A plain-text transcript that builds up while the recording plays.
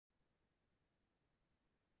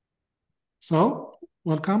So,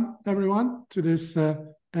 welcome everyone to this AI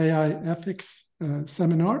ethics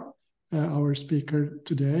seminar. Our speaker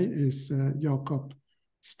today is Jakob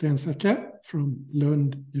Stenseke from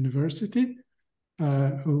Lund University,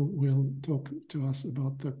 who will talk to us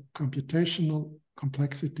about the computational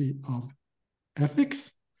complexity of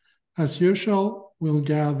ethics. As usual, we'll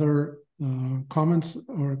gather comments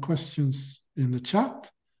or questions in the chat,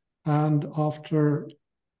 and after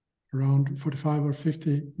around 45 or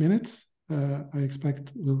 50 minutes, I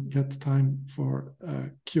expect we'll get time for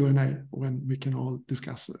Q&A when we can all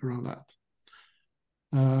discuss around that.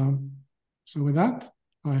 So with that,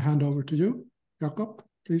 I hand over to you, Jakob.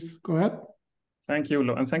 Please go ahead. Thank you,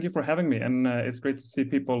 Ulo, and thank you for having me. And it's great to see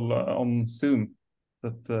people on Zoom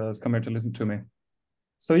that has come here to listen to me.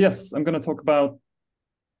 So yes, I'm going to talk about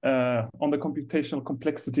on the computational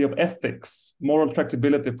complexity of ethics, moral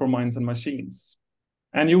tractability for minds and machines.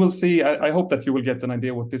 And you will see, I hope that you will get an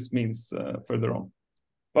idea what this means further on.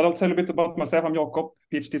 But I'll tell you a bit about myself. I'm Jakob,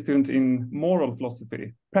 PhD student in moral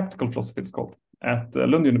philosophy, practical philosophy it's called, at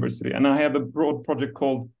Lund University. And I have a broad project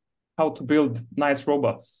called How to Build Nice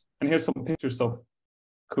Robots. And here's some pictures of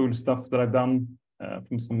cool stuff that I've done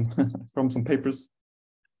from some papers.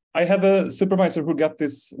 I have a supervisor who got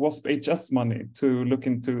this WASP-HS money to look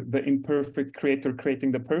into the imperfect creator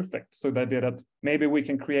creating the perfect. So the idea that maybe we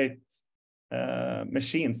can create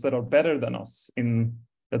machines that are better than us, in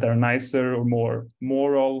that are nicer or more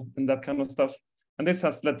moral and that kind of stuff. And this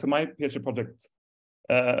has led to my PhD project.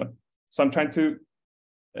 So I'm trying to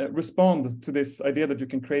respond to this idea that you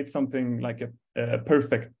can create something like a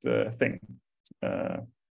perfect thing.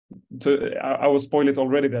 I will spoil it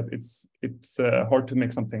already that it's hard to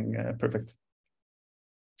make something perfect.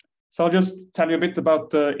 So I'll just tell you a bit about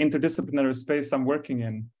the interdisciplinary space I'm working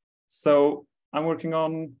in. So I'm working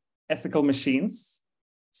on ethical machines.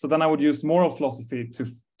 So then I would use moral philosophy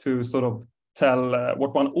to sort of tell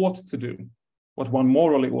what one ought to do, what one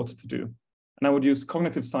morally ought to do. And I would use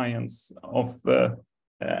cognitive science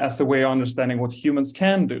as a way of understanding what humans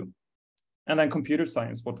can do. And then computer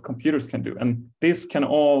science, what computers can do. And this can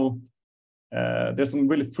all, there's some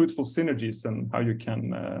really fruitful synergies in how you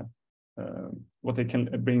can, what they can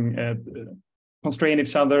bring, constrain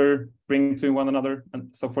each other, bring to one another,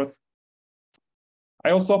 and so forth. I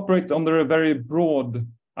also operate under a very broad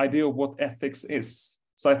idea of what ethics is.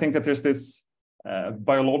 So I think that there's this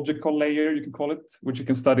biological layer, you can call it, which you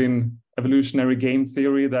can study in evolutionary game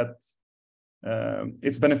theory, that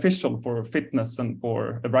it's beneficial for fitness and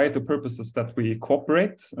for a variety of purposes that we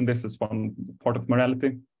cooperate. And this is one part of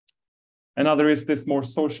morality. Another is this more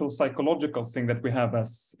social psychological thing that we have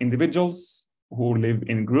as individuals who live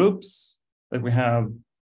in groups, that we have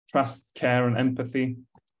trust, care, and empathy.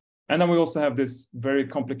 And then we also have this very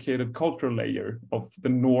complicated cultural layer of the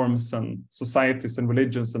norms and societies and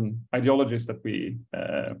religions and ideologies that we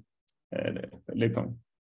live on.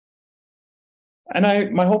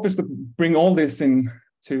 And my hope is to bring all this into,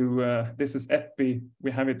 this is EPI,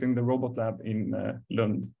 we have it in the robot lab in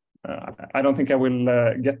Lund. I don't think I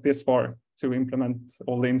will get this far to implement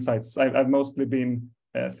all the insights. I've mostly been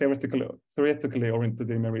theoretically oriented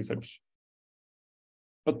in my research.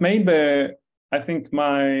 But maybe I think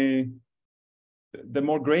the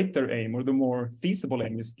more greater aim, or the more feasible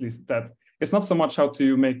aim, is at least that it's not so much how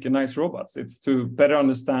to make nice robots, it's to better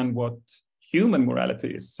understand what human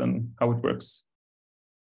morality is and how it works.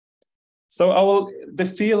 So the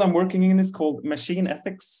field I'm working in is called machine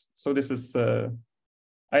ethics. So this is,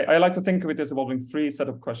 I like to think of it as involving three set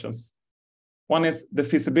of questions. One is the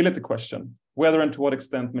feasibility question, whether and to what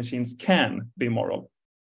extent machines can be moral.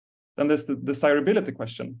 Then there's the desirability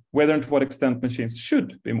question, whether and to what extent machines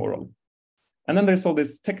should be moral. And then there's all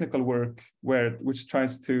this technical work which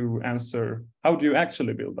tries to answer, how do you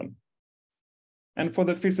actually build them? And for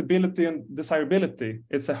the feasibility and desirability,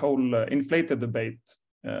 it's a whole inflated debate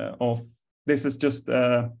of, this is just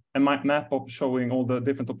a map of showing all the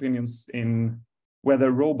different opinions in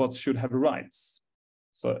whether robots should have rights.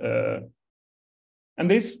 So, and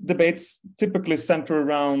these debates typically center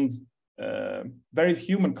around very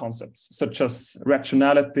human concepts, such as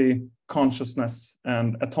rationality, consciousness,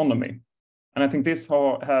 and autonomy. And I think these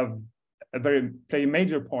play a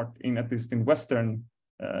major part in, at least in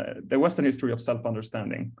the Western history of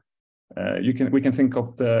self-understanding. We can think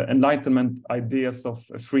of the Enlightenment ideas of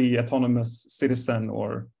a free, autonomous citizen,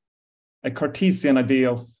 or a Cartesian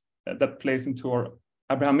idea of that plays into our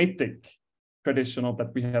Abrahamic tradition of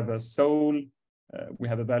that we have a soul, we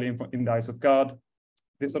have a value in the eyes of God,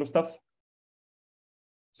 this sort of stuff.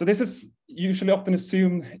 So this is usually often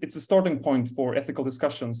assumed it's a starting point for ethical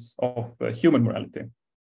discussions of human morality.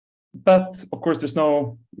 But of course, there's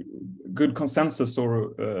no good consensus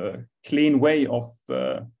or clean way of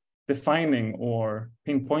defining or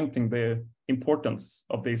pinpointing the importance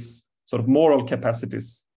of these sort of moral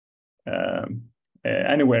capacities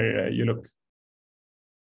anywhere you look.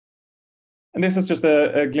 And this is just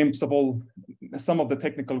a glimpse of some of the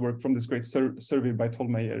technical work from this great survey by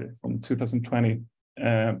Tolmeyer from 2020.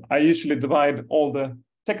 I usually divide all the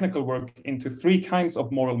technical work into three kinds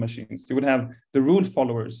of moral machines. You would have the rule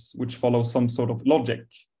followers, which follow some sort of logic.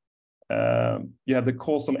 You have the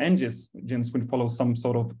causal engines, which follow some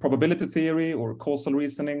sort of probability theory or causal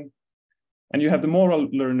reasoning. And you have the moral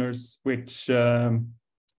learners, which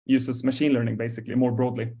uses machine learning, basically, more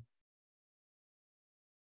broadly.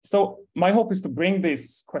 So my hope is to bring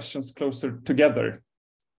these questions closer together,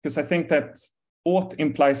 because I think that ought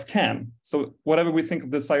implies can. So whatever we think of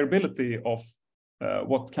the desirability of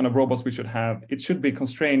what kind of robots we should have, it should be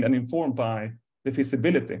constrained and informed by the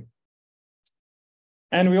feasibility.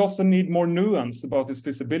 And we also need more nuance about this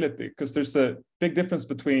feasibility, because there's a big difference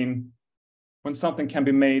between when something can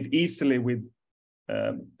be made easily with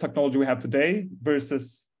technology we have today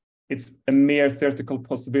versus it's a mere theoretical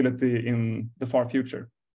possibility in the far future.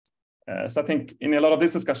 So I think in a lot of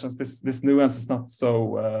these discussions, this nuance is not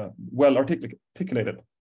so well articulated.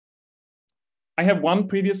 I have one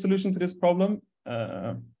previous solution to this problem,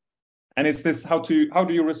 and it's this: how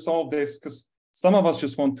do you resolve this? Because some of us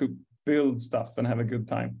just want to build stuff and have a good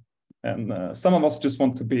time, and some of us just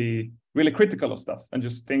want to be really critical of stuff and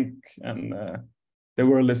just think, and the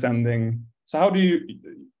world is ending. So how do you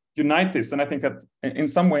unite this? And I think that in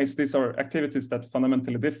some ways these are activities that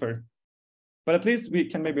fundamentally differ. But at least we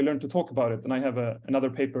can maybe learn to talk about it. And I have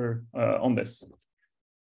another paper on this.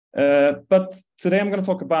 But today I'm going to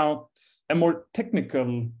talk about a more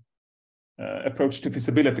technical approach to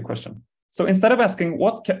feasibility question. So instead of asking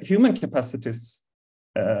what human capacities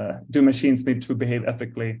do machines need to behave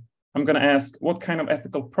ethically, I'm going to ask what kind of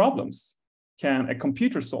ethical problems can a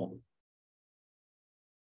computer solve?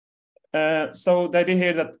 So the idea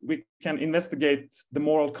here that we can investigate the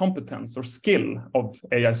moral competence or skill of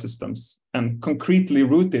AI systems and concretely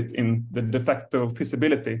root it in the de facto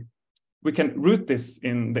feasibility. We can root this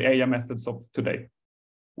in the AI methods of today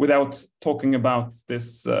without talking about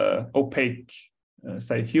this opaque,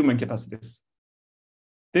 say, human capacities.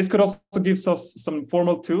 This could also give us some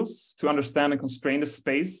formal tools to understand and constrain the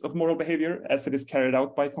space of moral behavior as it is carried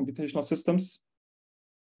out by computational systems.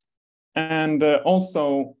 And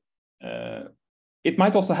it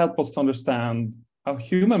might also help us to understand how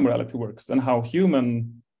human morality works and how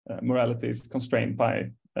human morality is constrained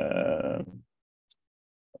by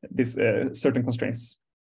these certain constraints.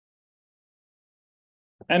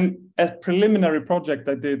 And a preliminary project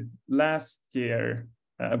I did last year,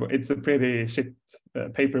 it's a pretty shit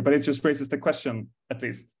paper, but it just raises the question at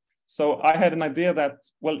least. So I had an idea that,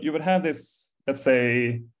 well, you would have this, let's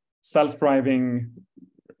say, self-driving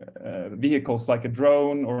vehicles like a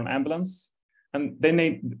drone or an ambulance, and they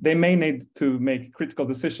may need to make critical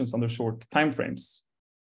decisions under short timeframes.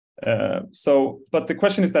 But the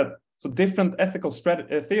question is that different ethical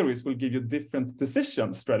theories will give you different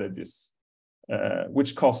decision strategies,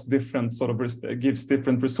 which cost different gives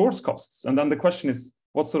different resource costs. And then the question is,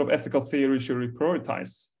 what sort of ethical theory should we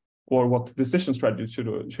prioritize, or what decision strategy should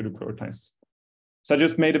we prioritize? So I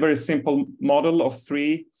just made a very simple model of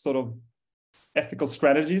three sort of ethical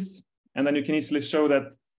strategies, and then you can easily show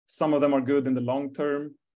that some of them are good in the long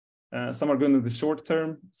term, some are good in the short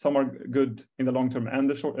term, some are good in the long term and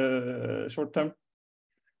the short term.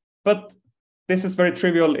 But this is very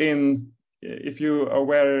trivial if you are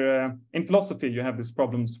aware, in philosophy, you have these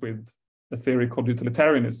problems with a theory called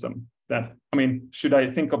utilitarianism. That, I mean, should I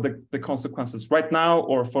think of the consequences right now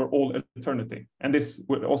or for all eternity? And this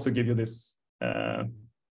will also give you this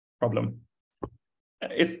problem.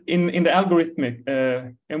 It's in the algorithmic,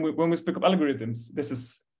 and when we speak of algorithms, this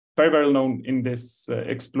is very well known in this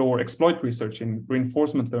exploit research in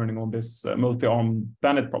reinforcement learning on this multi-arm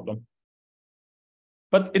bandit problem.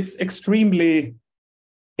 But it's extremely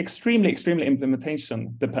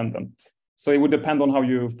implementation dependent. So it would depend on how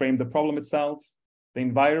you frame the problem itself, the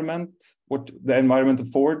environment, what the environment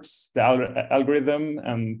affords, the algorithm,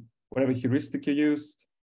 and whatever heuristic you used,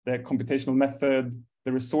 the computational method,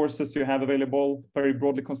 the resources you have available, very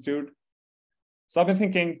broadly construed. So I was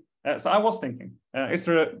thinking, is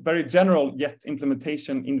there a very general yet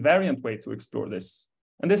implementation invariant way to explore this?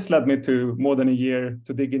 And this led me to more than a year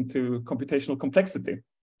to dig into computational complexity,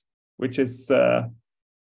 which is, I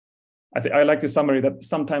like the summary that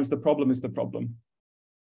sometimes the problem is the problem.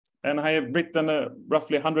 And I have written a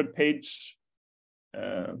roughly 100-page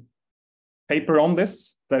paper on this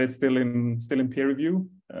that it's still in peer review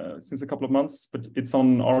since a couple of months, but it's on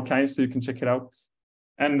arXiv, so you can check it out.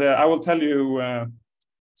 And I will tell you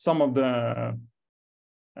some of the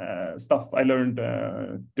stuff I learned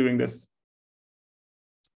doing this.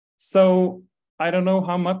 So I don't know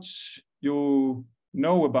how much you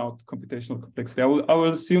know about computational complexity. I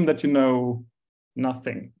will assume that you know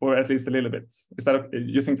nothing, or at least a little bit. Is that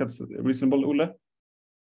you think that's reasonable, Ole?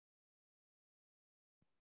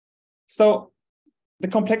 So the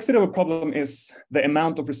complexity of a problem is the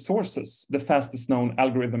amount of resources the fastest known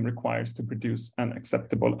algorithm requires to produce an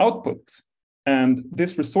acceptable output. And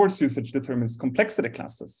this resource usage determines complexity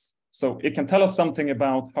classes. So it can tell us something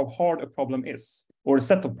about how hard a problem is, or a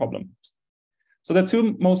set of problems. So the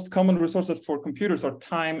two most common resources for computers are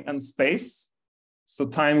time and space. So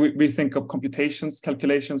time, we think of computations,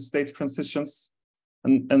 calculations, state transitions,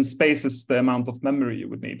 and space is the amount of memory you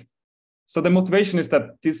would need. So the motivation is that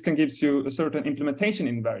this can give you a certain implementation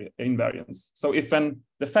invariance. So if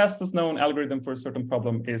the fastest known algorithm for a certain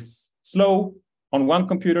problem is slow on one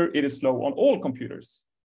computer, it is slow on all computers.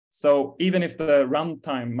 So even if the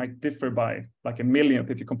runtime might differ by like a millionth,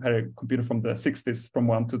 if you compare a computer from the 60s from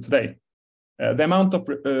one to today, the amount of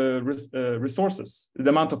resources, the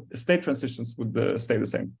amount of state transitions would stay the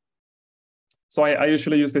same. So I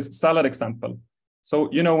usually use this salad example. So,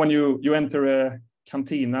 you know, when you enter a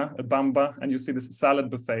cantina, a bamba, and you see this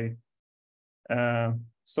salad buffet.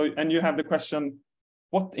 And you have the question,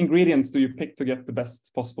 what ingredients do you pick to get the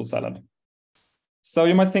best possible salad? So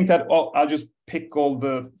you might think that, well, I'll just pick all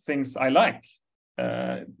the things I like.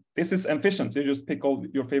 This is efficient. You just pick all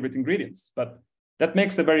your favorite ingredients, but that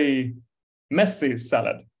makes a very messy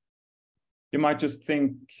salad. You might just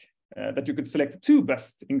think that you could select the two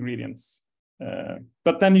best ingredients,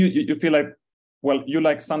 but then you feel like, well, you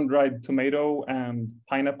like sun-dried tomato and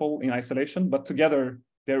pineapple in isolation, but together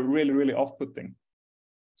they're really, really off-putting.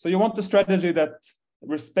 So you want a strategy that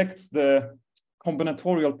respects the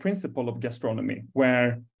combinatorial principle of gastronomy,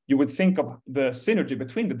 where you would think of the synergy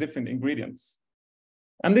between the different ingredients.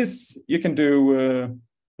 And this you can do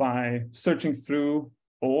by searching through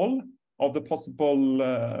all of the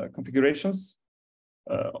possible configurations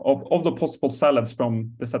of the possible salads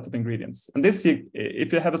from the set of ingredients. And this,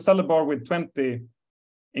 if you have a salad bar with 20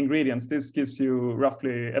 ingredients, this gives you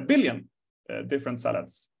roughly 1 billion different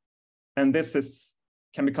salads. And this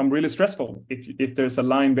can become really stressful if there's a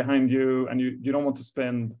line behind you and you don't want to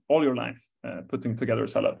spend all your life putting together a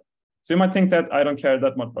salad. So you might think that I don't care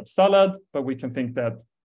that much about salad, but we can think that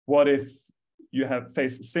what if you have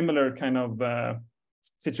faced similar kind of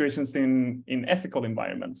situations in ethical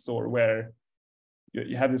environments, or where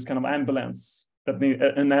you have this kind of ambulance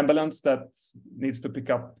that needs to pick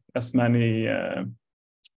up as many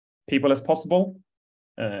people as possible,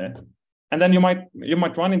 and then you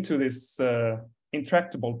might run into this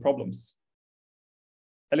intractable problems.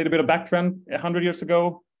 A little bit of background: 100 years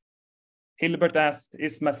ago, Hilbert asked,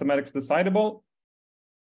 "Is mathematics decidable?"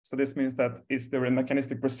 So this means that is there a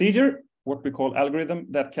mechanistic procedure, what we call algorithm,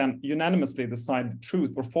 that can unanimously decide the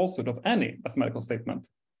truth or falsehood of any mathematical statement?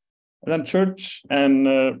 And then Church and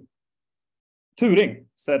Turing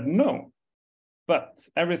said no, but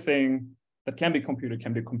everything that can be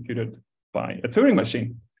computed by a Turing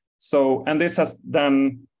machine. So, and this has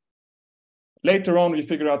then, later on, we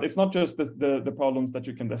figure out it's not just the problems that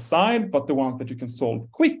you can decide, but the ones that you can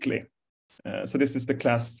solve quickly. So this is the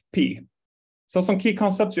class P. So some key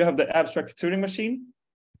concepts: you have the abstract Turing machine.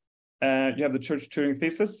 You have the Church-Turing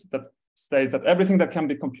thesis that states that everything that can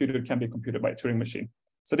be computed by a Turing machine.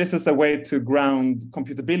 So this is a way to ground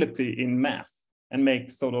computability in math and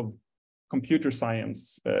make sort of computer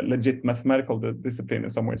science legit mathematical discipline in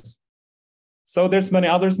some ways. So there's many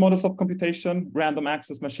others models of computation: random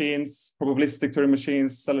access machines, probabilistic Turing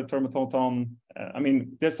machines, cellular automaton. I mean,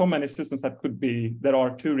 there's so many systems that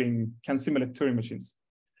can simulate Turing machines.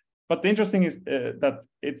 But the interesting is that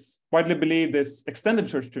it's widely believed, this extended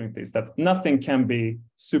Church-Turing thesis, that nothing can be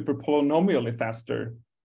super polynomially faster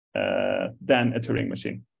than a Turing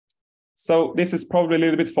machine. So this is probably a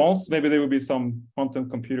little bit false. Maybe there will be some quantum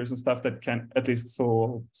computers and stuff that can at least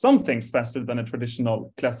solve some things faster than a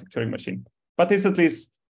traditional classic Turing machine. But this is at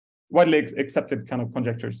least widely accepted kind of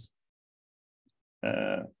conjectures.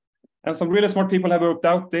 And some really smart people have worked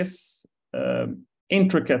out this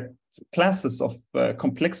intricate classes of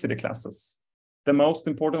complexity classes. The most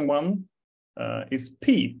important one is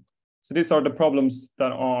P. So these are the problems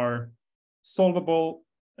that are solvable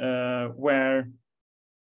where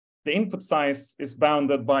the input size is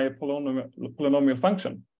bounded by a polynomial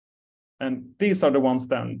function. And these are the ones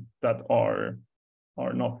then that are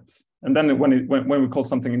are not. And then when we call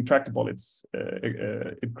something intractable,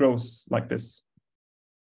 it grows like this.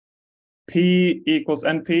 P equals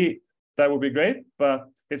NP, that would be great, but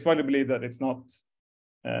it's widely believed that it's not.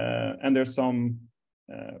 And there's some,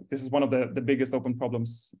 this is one of the biggest open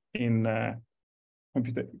problems in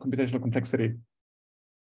computational complexity.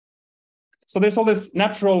 So there's all this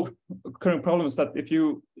natural occurring problems that if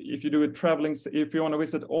you do it traveling, if you want to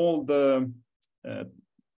visit all the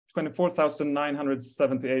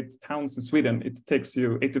 24,978 towns in Sweden, it takes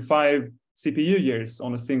you 85 CPU years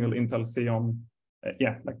on a single Intel Xeon,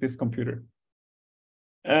 like this computer.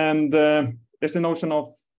 And there's a notion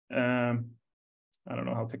of, I don't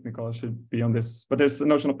know how technical I should be on this, but there's a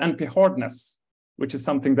notion of NP hardness, which is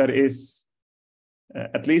something that is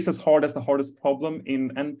at least as hard as the hardest problem in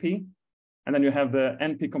NP. And then you have the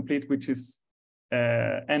NP complete, which is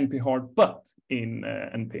NP hard, but in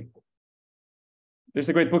NP. There's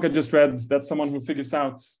a great book I just read that someone who figures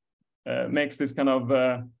out, makes this kind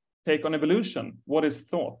of take on evolution, what is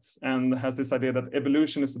thought, and has this idea that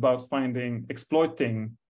evolution is about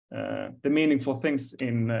exploiting the meaningful things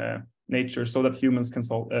in nature so that humans can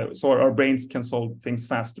solve, so our brains can solve things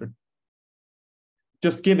faster.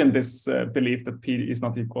 Just given this belief that P is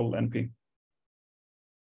not equal NP.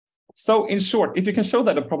 So in short, if you can show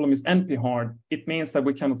that a problem is NP hard, it means that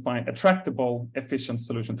we cannot find a tractable, efficient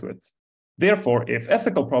solution to it. Therefore, if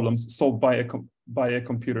ethical problems solved by a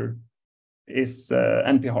computer is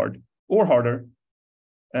NP hard or harder,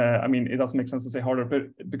 I mean, it doesn't make sense to say harder, but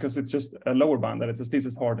because it's just a lower bound that it's at least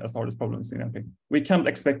as hard as the hardest problems in NP. We can't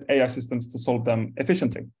expect AI systems to solve them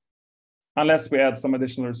efficiently, unless we add some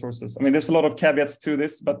additional resources. I mean, there's a lot of caveats to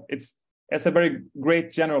this, but it's a very great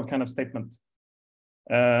general kind of statement.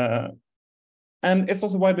 And it's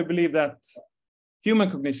also why we believe that human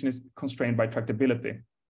cognition is constrained by tractability.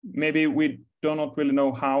 Maybe we do not really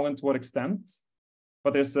know how and to what extent,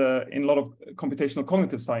 but there's in a lot of computational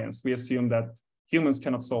cognitive science, we assume that humans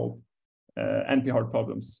cannot solve NP hard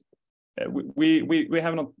problems. We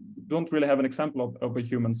don't really have an example of a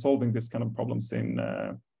human solving this kind of problems in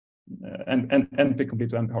NP complete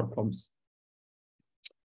to NP hard problems.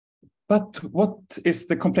 But what is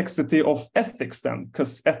the complexity of ethics then?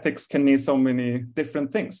 Because ethics can mean so many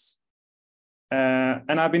different things.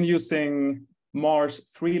 And I've been using Mar's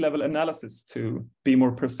 3-level analysis to be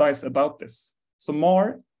more precise about this. So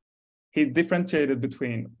Mar, he differentiated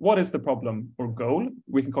between what is the problem or goal.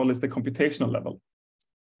 We can call this the computational level.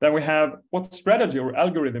 Then we have what strategy or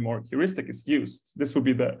algorithm or heuristic is used. This would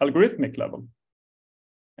be the algorithmic level.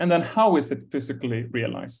 And then how is it physically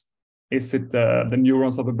realized? Is it the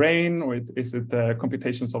neurons of the brain, or is it the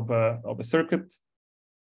computations of a circuit?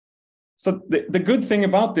 So the good thing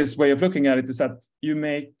about this way of looking at it is that you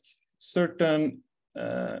make certain,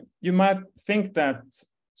 you might think that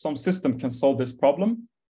some system can solve this problem,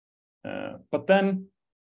 but then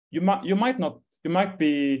you might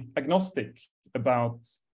be agnostic about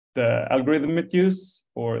the algorithmic use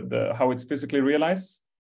or how it's physically realized,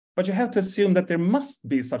 but you have to assume that there must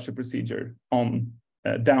be such a procedure on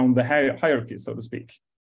down the hierarchy, so to speak.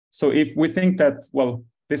 So if we think that, well,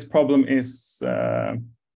 this problem is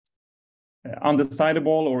undecidable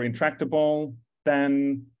or intractable,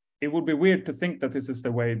 then it would be weird to think that this is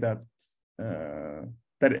the way that, well,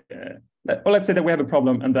 let's say that we have a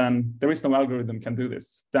problem and then there is no algorithm can do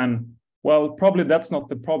this. Then, well, probably that's not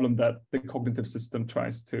the problem that the cognitive system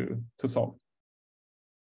tries to solve.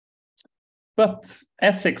 But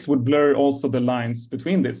ethics would blur also the lines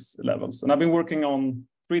between these levels. And I've been working on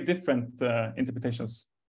 3 different interpretations.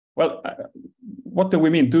 Well, what do we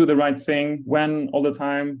mean? Do the right thing, when, all the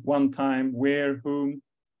time, one time, where, whom?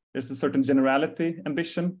 There's a certain generality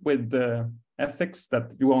ambition with ethics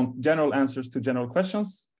that you want general answers to general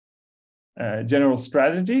questions. General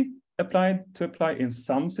strategy apply in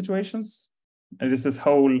some situations. And there's this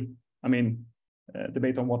whole,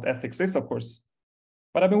 debate on what ethics is, of course.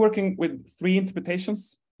 But I've been working with 3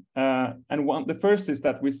 interpretations. And the first is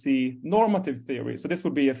that we see normative theory. So this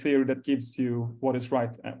would be a theory that gives you what is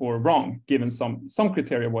right or wrong, given some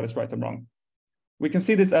criteria what is right and wrong. We can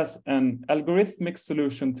see this as an algorithmic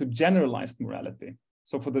solution to generalized morality.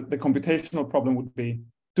 So for the computational problem would be,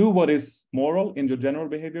 do what is moral in your general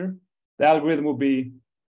behavior. The algorithm would be,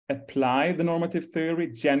 apply the normative theory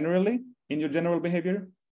generally in your general behavior.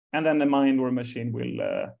 And then the mind or a machine will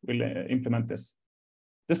implement this.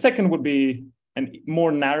 The second would be a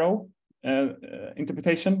more narrow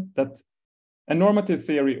interpretation, that a normative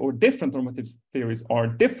theory or different normative theories are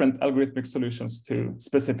different algorithmic solutions to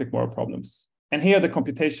specific moral problems. And here the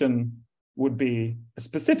computation would be a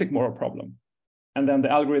specific moral problem. And then the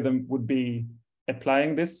algorithm would be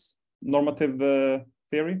applying this normative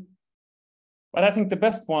theory. But I think the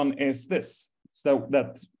best one is this. So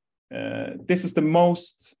that this is the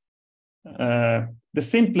most, the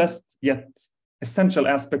simplest yet essential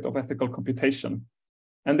aspect of ethical computation.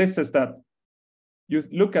 And this is that you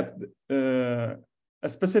look at a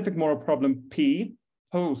specific moral problem P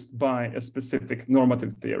posed by a specific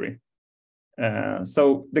normative theory.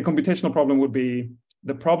 So the computational problem would be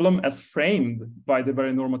the problem as framed by the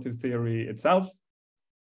very normative theory itself.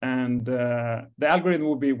 And the algorithm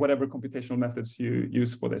would be whatever computational methods you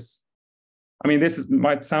use for this. I mean,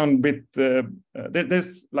 might sound a bit.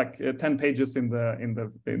 There's like 10 pages in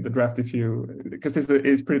the draft because this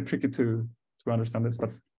is pretty tricky to understand this.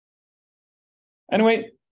 But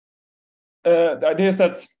anyway, the idea is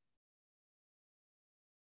that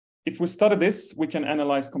if we study this, we can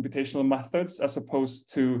analyze computational methods as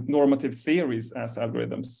opposed to normative theories as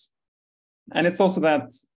algorithms. And it's also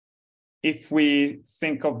that if we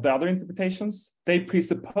think of the other interpretations, they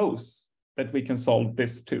presuppose that we can solve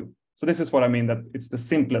this too. So this is what I mean, that it's the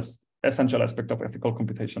simplest essential aspect of ethical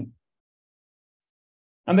computation.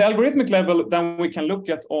 On the algorithmic level, then we can look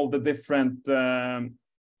at all the different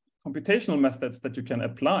computational methods that you can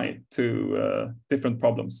apply to different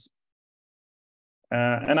problems.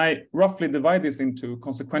 And I roughly divide this into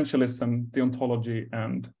consequentialism, deontology,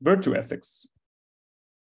 and virtue ethics.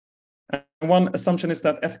 And one assumption is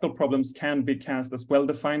that ethical problems can be cast as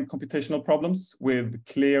well-defined computational problems with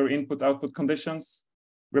clear input-output conditions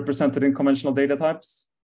represented in conventional data types.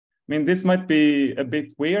 I mean, this might be a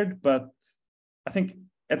bit weird, but I think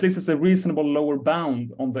at least it's a reasonable lower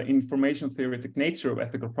bound on the information theoretic nature of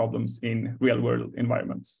ethical problems in real-world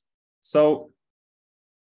environments. So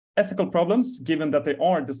ethical problems, given that they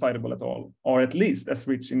are decidable at all, are at least as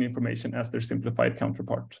rich in information as their simplified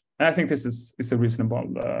counterpart. And I think this is a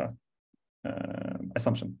reasonable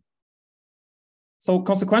assumption. So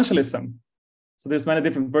consequentialism. So there's many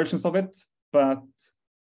different versions of it, but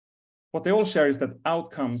what they all share is that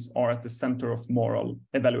outcomes are at the center of moral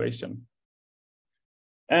evaluation.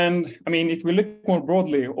 And I mean, if we look more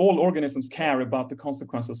broadly, all organisms care about the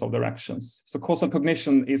consequences of their actions. So causal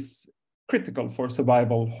cognition is critical for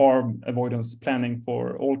survival, harm avoidance, planning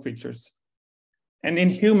for all creatures. And in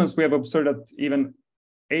humans, we have observed that even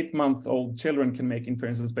 8-month-old children can make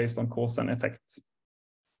inferences based on cause and effect.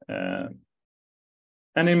 And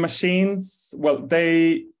in machines, well,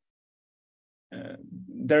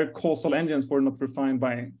 their causal engines were not refined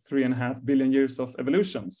by 3.5 billion years of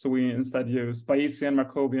evolution. So we instead use Bayesian,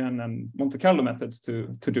 Markovian, and Monte Carlo methods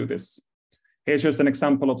to do this. Here's just an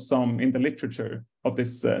example of some in the literature of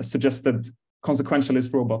this suggested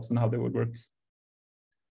consequentialist robots and how they would work.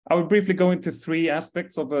 I will briefly go into 3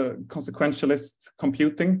 aspects of a consequentialist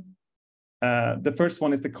computing. The first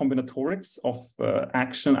one is the combinatorics of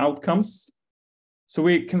action outcomes. So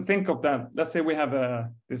we can think of that. Let's say we have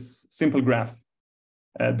this simple graph,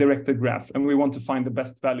 directed graph, and we want to find the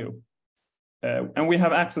best value. And we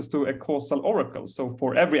have access to a causal oracle. So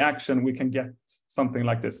for every action, we can get something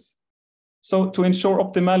like this. So to ensure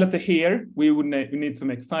optimality here, we need to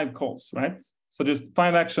make 5 calls, right? So just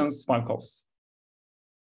 5 actions, 5 calls.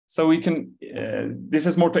 So we can, this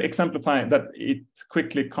is more to exemplify that it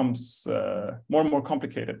quickly comes more and more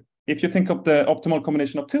complicated. If you think of the optimal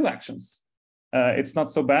combination of 2 actions, it's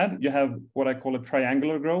not so bad. You have what I call a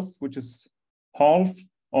triangular growth, which is half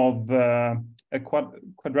of a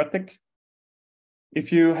quadratic.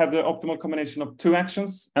 If you have the optimal combination of 2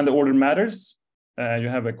 actions and the order matters, you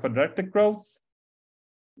have a quadratic growth.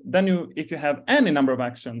 Then if you have any number of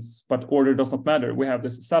actions, but order does not matter, we have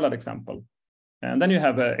this salad example. And then you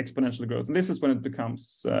have exponential growth. And this is when it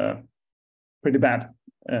becomes pretty bad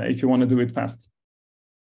if you want to do it fast.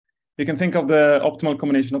 You can think of the optimal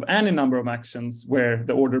combination of any number of actions where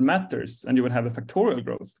the order matters, and you would have a factorial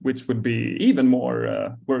growth, which would be even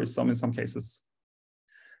more worrisome in some cases.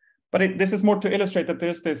 But this is more to illustrate that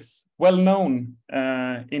there's this well-known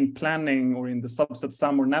in planning or in the subset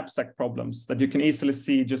sum or knapsack problems that you can easily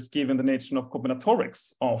see just given the nature of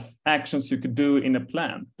combinatorics of actions you could do in a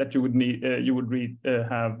plan that you would need,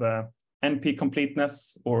 have NP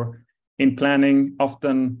completeness, or in planning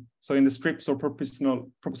often. So in the strips or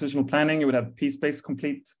propositional planning, you would have p-space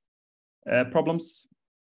complete problems.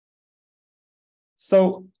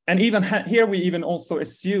 So, and even here we even also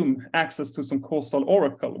assume access to some causal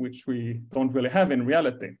oracle, which we don't really have in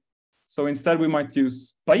reality. So instead we might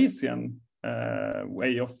use Bayesian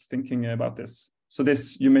way of thinking about this. So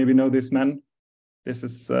this, you maybe know this man. This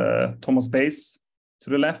is Thomas Bayes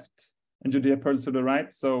to the left and Judea Pearl to the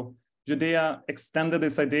right. So Judea extended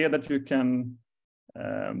this idea that you can,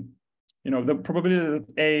 the probability that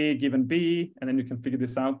A given B, and then you can figure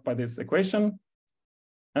this out by this equation.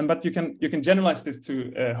 But you can generalize this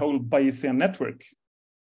to a whole Bayesian network.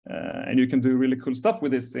 And you can do really cool stuff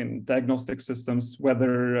with this in diagnostic systems,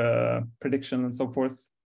 weather prediction, and so forth.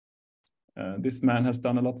 This man has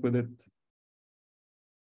done a lot with it.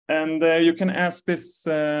 And you can ask this,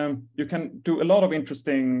 you can do a lot of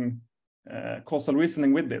interesting causal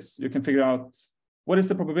reasoning with this. You can figure out what is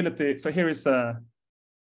the probability. So here is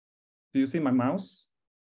do you see my mouse?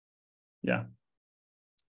 Yeah.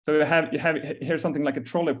 So you have here's something like a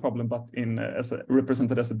trolley problem, but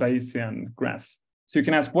represented as a Bayesian graph. So you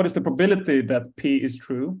can ask, what is the probability that P is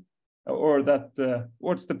true, or that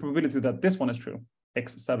what's the probability that this one is true,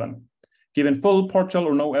 X7, given full, partial,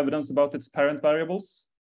 or no evidence about its parent variables?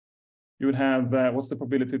 You would have what's the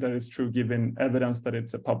probability that it's true given evidence that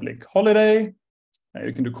it's a public holiday?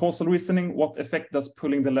 You can do causal reasoning. What effect does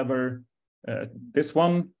pulling the lever, this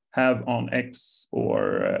one, have on X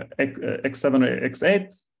or X7 or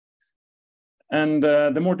X8? And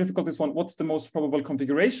the more difficult is one, what's the most probable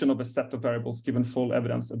configuration of a set of variables given full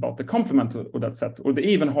evidence about the complement of that set, or the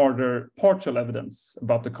even harder partial evidence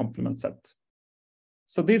about the complement set?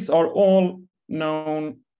 So these are all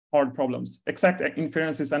known hard problems. Exact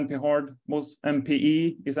inference is NP hard. Most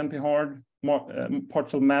MPE is NP hard.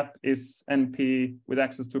 Partial map is NP with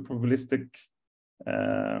access to a probabilistic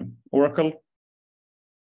oracle.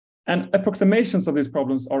 And approximations of these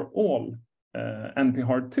problems are all NP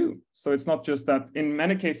hard too. So it's not just that. In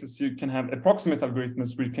many cases, you can have approximate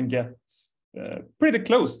algorithms where you can get pretty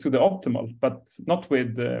close to the optimal, but not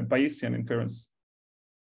with Bayesian inference.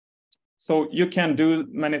 So you can do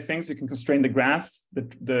many things. You can constrain the graph,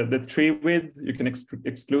 the tree width. You can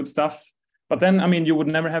exclude stuff. But then, I mean, you would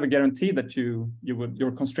never have a guarantee that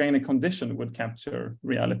your constraining condition would capture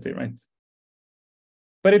reality, right?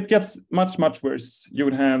 But it gets much, much worse. You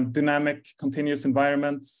would have dynamic, continuous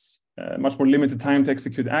environments, much more limited time to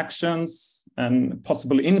execute actions, and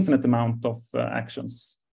possibly infinite amount of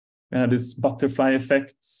actions. You have this butterfly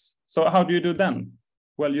effects. So how do you do then?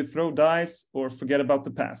 Well, you throw dice or forget about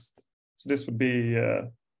the past. So this would be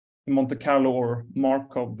Monte Carlo or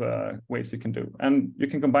Markov ways you can do. And you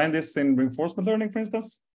can combine this in reinforcement learning, for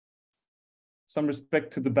instance. Some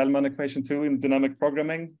respect to the Bellman equation too in dynamic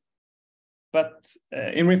programming. But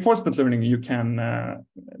in reinforcement learning, you can,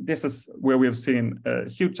 this is where we have seen a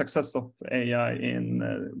huge success of AI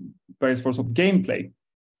in various forms of gameplay.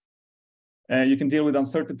 You can deal with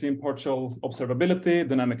uncertainty in partial observability,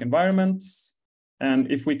 dynamic environments.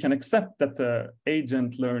 And if we can accept that the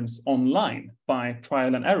agent learns online by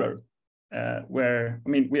trial and error, where, I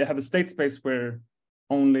mean, we have a state space where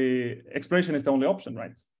only exploration is the only option,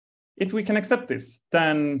 right? If we can accept this,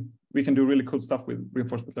 then we can do really cool stuff with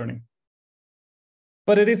reinforcement learning.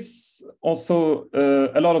 But it is also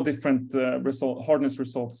a lot of different hardness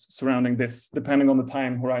results surrounding this, depending on the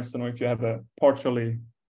time horizon, or if you have a partially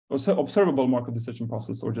observable Markov decision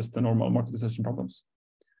process or just the normal Markov decision problems.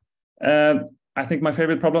 I think my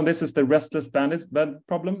favorite problem, this is the restless bandit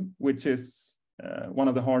problem, which is one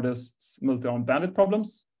of the hardest multi-armed bandit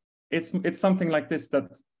problems. It's something like this, that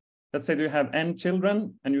let's say you have n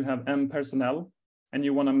children and you have n personnel and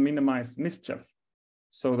you want to minimize mischief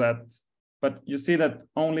so that, but you see that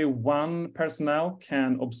only one personnel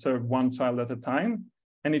can observe one child at a time.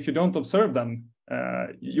 And if you don't observe them,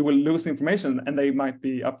 you will lose information and they might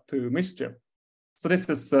be up to mischief. So this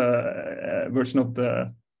is a version of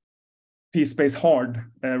the P-space hard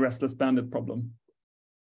restless bandit problem.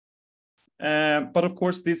 But of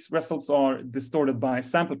course, these results are distorted by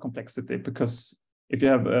sample complexity, because if you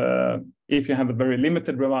have a very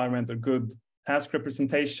limited environment, a good task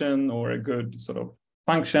representation or a good sort of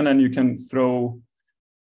function, and you can throw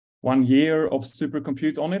 1 year of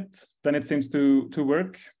supercompute on it, then it seems to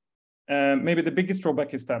work. Maybe the biggest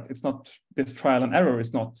drawback is that it's not, this trial and error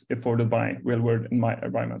is not afforded by real-world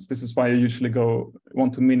environments. This is why I usually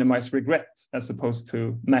want to minimize regret as opposed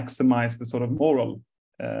to maximize the sort of moral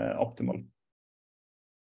optimal.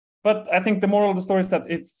 But I think the moral of the story is that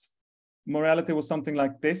if morality was something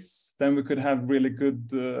like this, then we could have really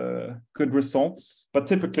good results. But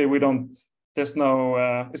typically we don't. There's no.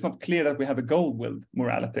 It's not clear that we have a goal with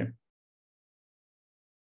morality.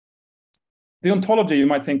 The ontology, you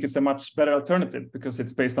might think, is a much better alternative because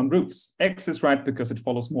it's based on rules. X is right because it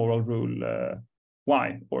follows moral rule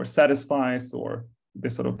Y, or satisfies, or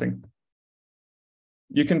this sort of thing.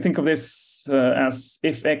 You can think of this as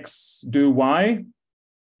if X do Y.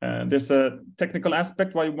 There's a technical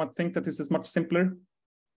aspect why you might think that this is much simpler.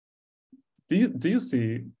 Do you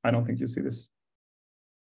see? I don't think you see this.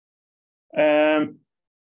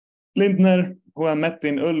 Lindner, who I met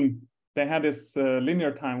in Ulm, they had this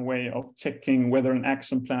linear time way of checking whether an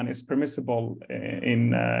action plan is permissible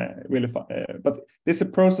but this is a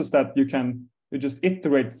process that you just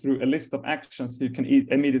iterate through a list of actions. So you can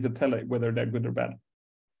immediately tell it whether they're good or bad.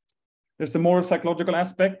 There's a more psychological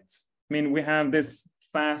aspect. I mean, we have this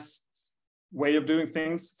fast way of doing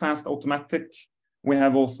things, fast automatic. We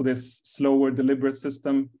have also this slower deliberate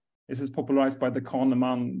system. This is popularized by the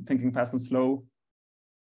Kahneman, thinking fast and slow.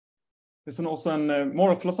 There's also a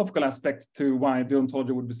more philosophical aspect to why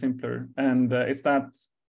deontology would be simpler. And it's that,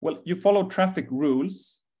 well, you follow traffic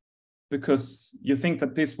rules because you think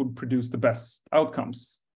that this would produce the best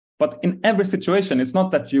outcomes. But in every situation, it's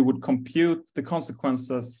not that you would compute the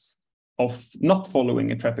consequences of not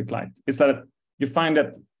following a traffic light. It's that you find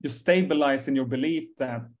that you stabilize in your belief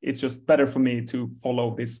that it's just better for me to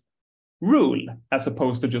follow this rule as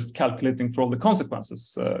opposed to just calculating for all the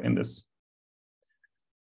consequences in this.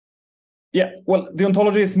 Yeah, well,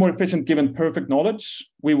 deontology is more efficient given perfect knowledge.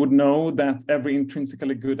 We would know that every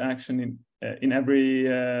intrinsically good action in every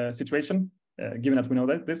situation, given that we know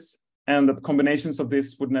this, and that combinations of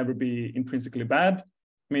this would never be intrinsically bad.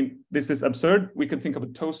 I mean, this is absurd. We could think of a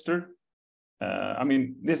toaster. I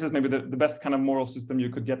mean, this is maybe the best kind of moral system you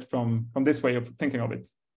could get from this way of thinking of it.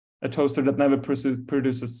 A toaster that never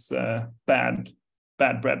produces bad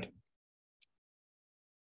bread.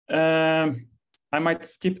 I might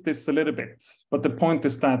skip this a little bit, but the point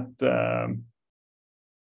is that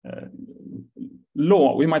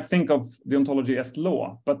law, we might think of deontology as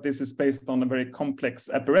law, but this is based on a very complex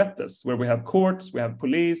apparatus where we have courts, we have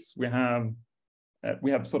police, we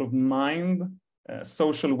have sort of mind,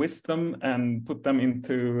 social wisdom, and put them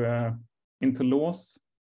into laws.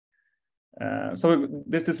 So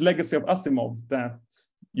there's this legacy of Asimov that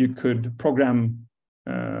you could program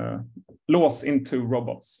laws into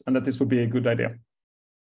robots, and that this would be a good idea.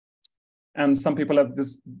 And some people have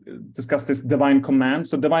discussed this divine command.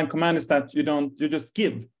 So divine command is that you just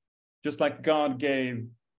give, just like God gave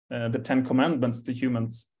the 10 commandments to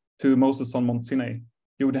humans, to Moses on Mount Sinai.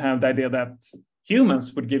 You would have the idea that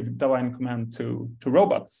humans would give the divine command to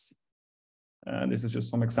robots. This is just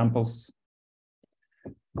some examples.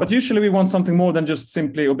 But usually we want something more than just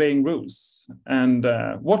simply obeying rules. And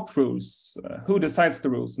what rules? Who decides the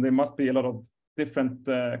rules? And there must be a lot of different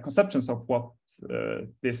conceptions of what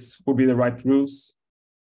this would be the right rules.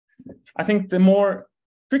 I think the more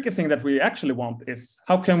tricky thing that we actually want is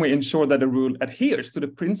how can we ensure that a rule adheres to the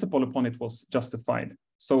principle upon it was justified,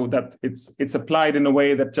 so that it's applied in a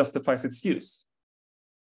way that justifies its use.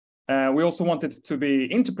 We also want it to be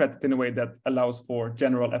interpreted in a way that allows for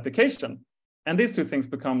general application. And these two things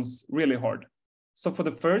becomes really hard. So for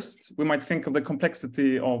the first, we might think of the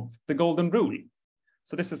complexity of the golden rule.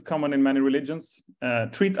 So this is common in many religions.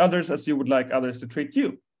 Treat others as you would like others to treat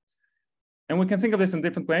you. And we can think of this in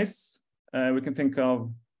different ways. We can think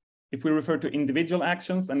of, if we refer to individual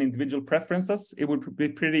actions and individual preferences, it would be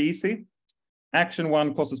pretty easy. Action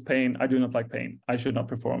 1 causes pain. I do not like pain. I should not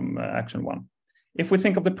perform action 1. If we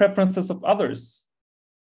think of the preferences of others,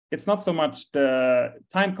 it's not so much the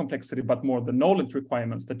time complexity, but more the knowledge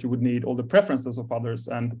requirements that you would need, all the preferences of others,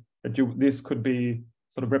 and that this could be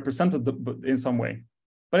sort of represented in some way.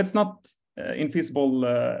 But it's not infeasible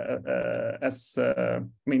I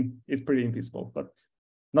mean, it's pretty infeasible, but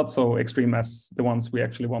not so extreme as the ones we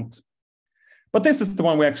actually want. But this is the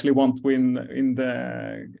one we actually want in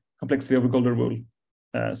the complexity of the golden rule.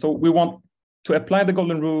 So we want to apply the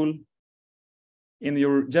golden rule in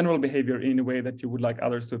your general behavior in a way that you would like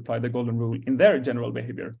others to apply the golden rule in their general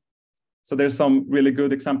behavior. So there's some really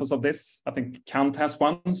good examples of this. I think Kant has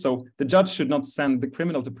one. So the judge should not send the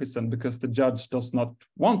criminal to prison because the judge does not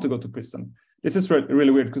want to go to prison. This is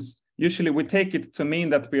really weird because usually we take it to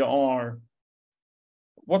mean that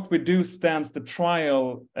what we do stands the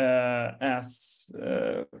trial as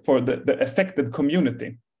for the affected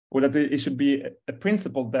community, or that it should be a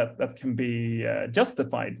principle that can be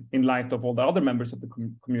justified in light of all the other members of the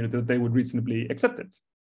community, that they would reasonably accept it.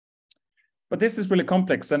 But this is really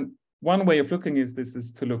complex. And one way of looking at this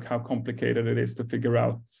is to look how complicated it is to figure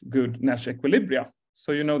out good Nash equilibria.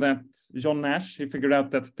 So you know that John Nash, he figured out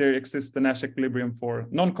that there exists a Nash equilibrium for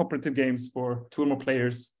non-cooperative games for 2 or more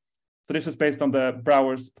players. So this is based on the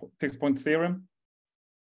Brouwer's fixed point theorem.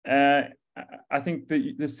 I think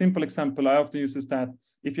the simple example I often use is that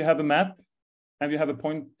if you have a map and you have a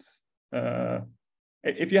point,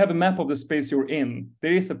 if you have a map of the space you're in,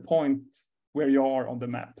 there is a point where you are on the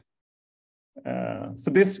map. So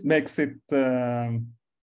this makes it, yeah.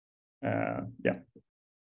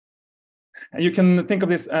 And you can think of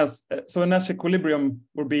this as, so a Nash equilibrium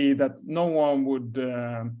would be that no one would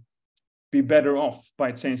be better off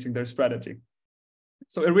by changing their strategy.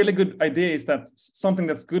 So a really good idea is that something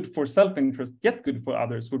that's good for self-interest, yet good for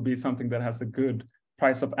others, would be something that has a good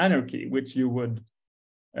price of anarchy, which you would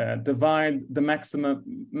divide the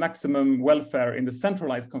maximum welfare in the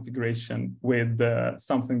centralized configuration with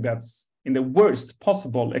something that's in the worst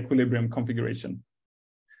possible equilibrium configuration.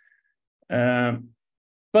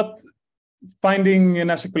 But finding a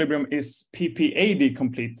Nash equilibrium is PPAD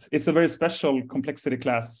complete. It's a very special complexity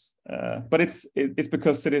class, but it's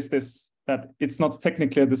because it is this, that it's not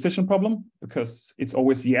technically a decision problem, because it's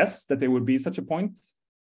always yes, that there would be such a point.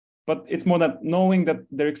 But it's more that knowing that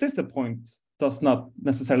there exists a point does not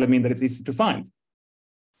necessarily mean that it's easy to find.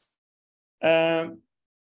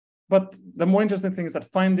 But the more interesting thing is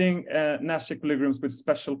that finding Nash equilibriums with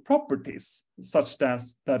special properties, such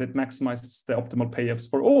as that it maximizes the optimal payoffs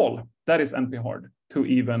for all, that is NP hard to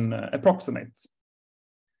even approximate.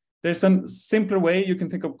 There's a simpler way you can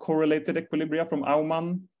think of correlated equilibria from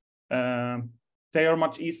Aumann. They are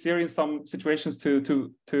much easier in some situations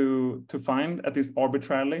to find, at least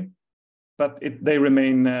arbitrarily, but they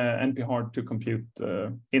remain NP hard to compute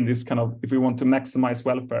in this kind of, if we want to maximize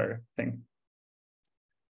welfare thing.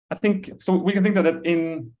 I think, so we can think that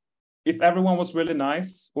if everyone was really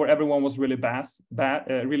nice or everyone was really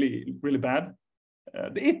really bad,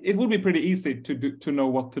 it would be pretty easy to know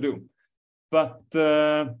what to do. But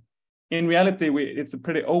in reality, it's a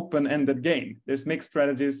pretty open-ended game. There's mixed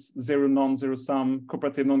strategies, zero, non-zero sum,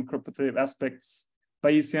 cooperative, non-cooperative aspects,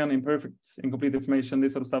 Bayesian, imperfect, incomplete information,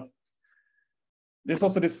 this sort of stuff. There's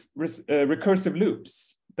also this recursive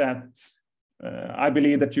loops that I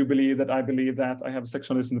believe that you believe that I believe that. I have a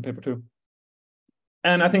section on this in the paper too.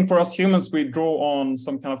 And I think for us humans, we draw on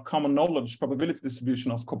some kind of common knowledge probability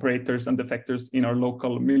distribution of cooperators and defectors in our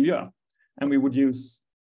local milieu. And we would use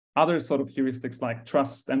other sort of heuristics like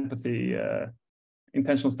trust, empathy,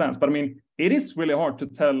 intentional stance. But I mean, it is really hard to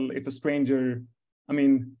tell if a stranger, I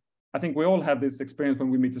mean, I think we all have this experience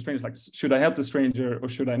when we meet a stranger, like, should I help the stranger or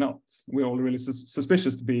should I not? We're all really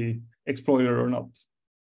suspicious to be exploiter or not.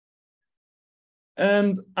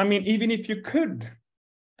 And I mean, even if you could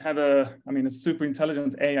have a super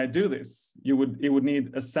intelligent AI do this, it would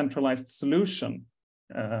need a centralized solution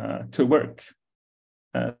to work.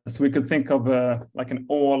 So we could think of like an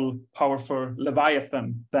all-powerful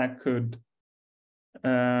Leviathan that could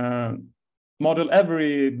model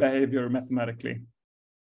every behavior mathematically.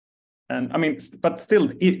 And I mean, but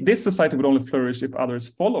still, this society would only flourish if others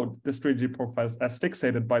followed the strategy profiles as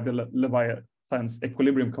fixated by the Leviathan's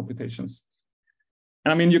equilibrium computations.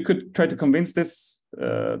 And I mean, you could try to convince this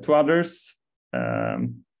to others,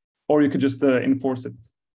 or you could just enforce it.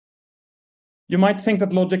 You might think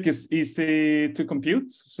that logic is easy to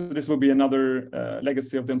compute, so this will be another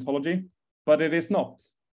legacy of the ontology, but it is not.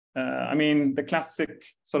 I mean, the classic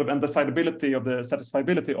sort of undecidability of the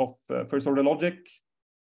satisfiability of first-order logic,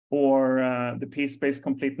 or the piece-based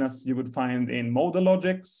completeness you would find in modal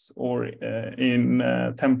logics, or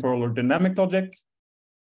in temporal or dynamic logic.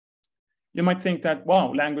 You might think that,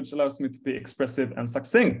 wow, language allows me to be expressive and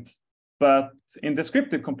succinct. But in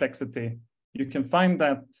descriptive complexity, you can find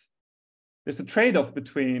that there's a trade-off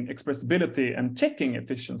between expressibility and checking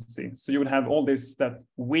efficiency. So you would have all this, that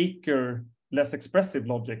weaker, less expressive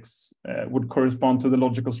logics would correspond to the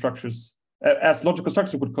logical structures, as logical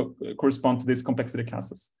structures would correspond to these complexity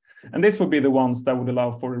classes. And this would be the ones that would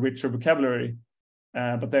allow for a richer vocabulary,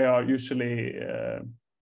 but they are usually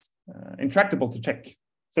intractable to check.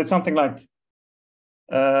 So it's something like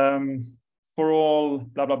for all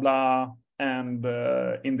blah, blah, blah, and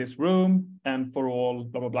in this room, and for all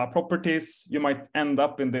blah, blah, blah properties, you might end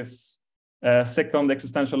up in this second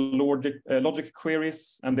existential logic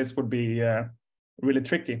queries, and this would be really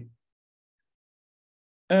tricky.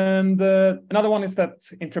 And another one is that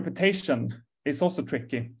interpretation is also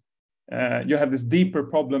tricky. You have this deeper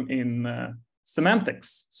problem in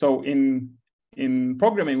semantics. So in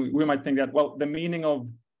programming, we might think that, well, the meaning of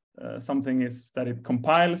something is that it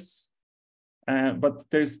compiles, but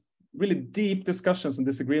there's really deep discussions and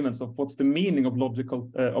disagreements of what's the meaning of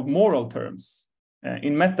of moral terms.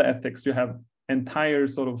 In meta ethics, you have entire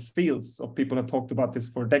sort of fields of people have talked about this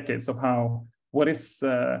for decades of what's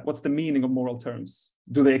the meaning of moral terms?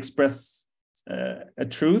 Do they express a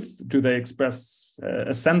truth? Do they express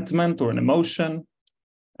a sentiment or an emotion?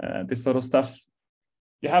 This sort of stuff.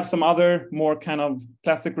 You have some other more kind of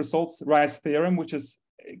classic results, Rice theorem, which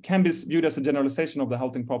can be viewed as a generalization of the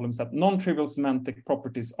halting problems that non-trivial semantic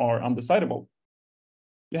properties are undecidable.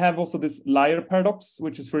 You have also this liar paradox,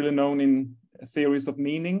 which is really known in theories of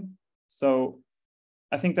meaning. So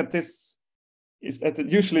I think that this is that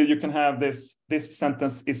usually you can have this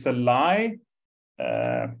sentence is a lie,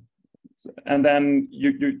 and then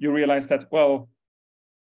you realize that, well,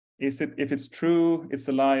 if it's true, it's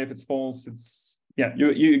a lie, if it's false,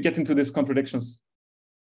 you get into these contradictions.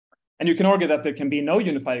 And you can argue that there can be no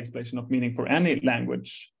unified explanation of meaning for any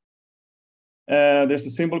language. There's a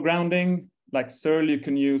symbol grounding, like Searle, you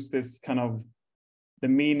can use this kind of, the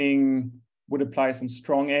meaning would apply some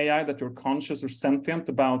strong AI that you're conscious or sentient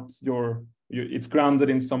about it's grounded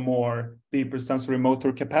in some more deeper sensory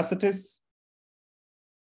motor capacities.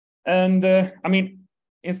 And I mean,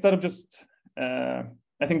 instead of just,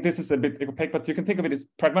 I think this is a bit opaque, but you can think of it as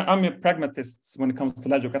I'm a pragmatist when it comes to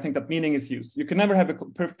logic. I think that meaning is used. You can never have a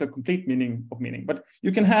perfect or complete meaning of meaning, but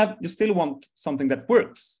you still want something that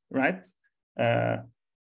works, right?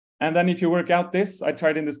 And then if you work out this, I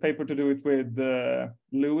tried in this paper to do it with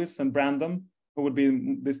Lewis and Brandon, who would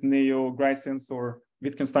be this neo-Griceans or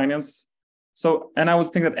Wittgensteinians. So, and I would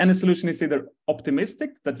think that any solution is either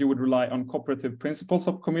optimistic, that you would rely on cooperative principles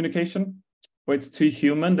of communication, or it's too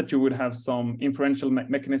human, that you would have some inferential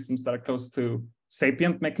mechanisms that are close to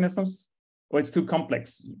sapient mechanisms, or it's too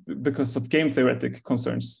complex because of game theoretic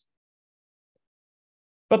concerns.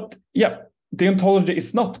 But yeah, the ontology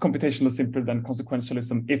is not computationally simpler than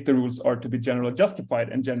consequentialism if the rules are to be generally justified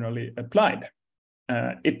and generally applied.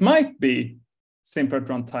 It might be simpler at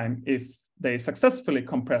runtime if they successfully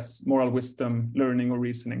compress moral wisdom, learning, or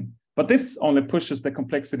reasoning. But this only pushes the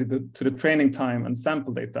complexity to the training time and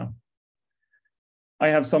sample data. I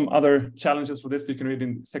have some other challenges for this you can read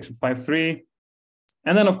in section 5.3.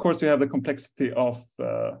 And then, of course, you have the complexity of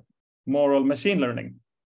moral machine learning.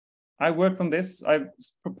 I worked on this. I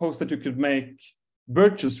proposed that you could make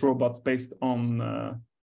virtuous robots based on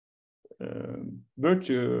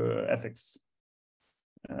virtue ethics.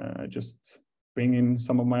 Just bring in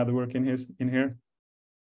some of my other work in here.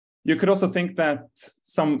 You could also think that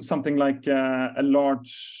something like a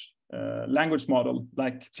large language model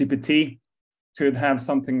like GPT could have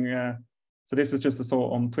something. So this is just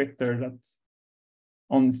saw on Twitter that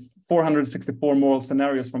on 464 moral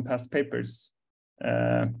scenarios from past papers,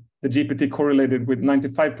 the GPT correlated with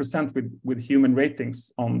 95% with human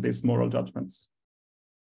ratings on these moral judgments.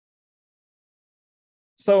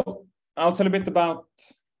 So I'll tell a bit about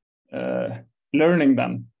learning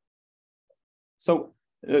then. So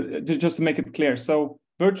just to make it clear, so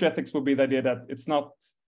virtue ethics will be the idea that it's not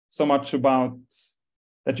so much about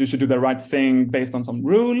that you should do the right thing based on some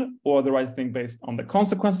rule or the right thing based on the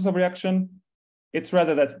consequences of reaction. It's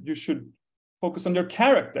rather that you should focus on your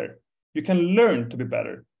character. You can learn to be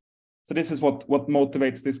better. So this is what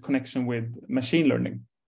motivates this connection with machine learning.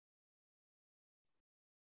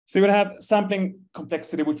 So you would have sampling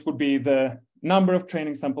complexity, which would be the number of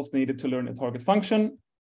training samples needed to learn a target function.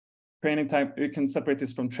 Training time, you can separate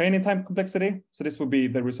this from training time complexity. So this would be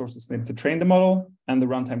the resources needed to train the model, and the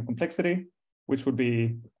runtime complexity, which would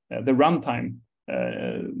be the runtime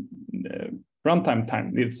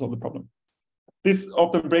time needed to solve the problem. This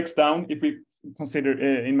often breaks down if we consider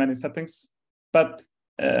in many settings, but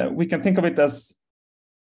we can think of it as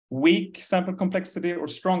weak sample complexity or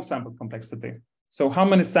strong sample complexity. So how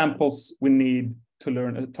many samples we need to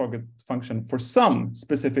learn a target function for some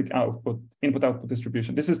specific input-output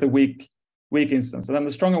distribution. This is the weak instance. And then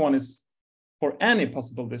the stronger one is for any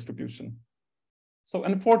possible distribution. So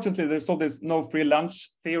unfortunately, there's all these no free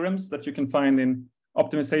lunch theorems that you can find in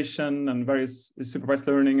optimization and various supervised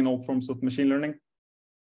learning and all forms of machine learning.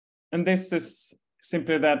 And this is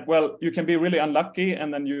simply that, well, you can be really unlucky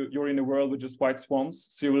and then you're in a world with just white swans.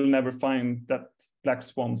 So you will never find that black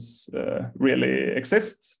swans really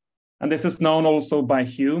exist. And this is known also by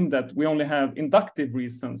Hume that we only have inductive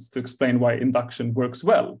reasons to explain why induction works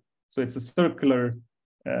well. So it's a circular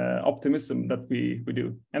optimism that we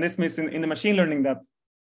do. And this means in the machine learning that,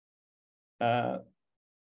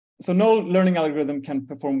 so no learning algorithm can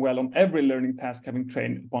perform well on every learning task having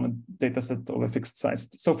trained upon a data set of a fixed size.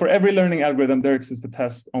 So for every learning algorithm, there exists a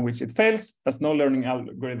task on which it fails, as no learning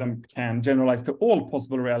algorithm can generalize to all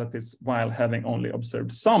possible realities while having only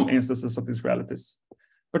observed some instances of these realities.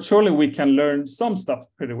 But surely we can learn some stuff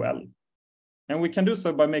pretty well. And we can do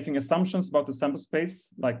so by making assumptions about the sample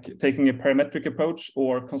space, like taking a parametric approach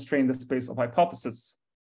or constrain the space of hypothesis.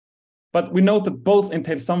 But we note that both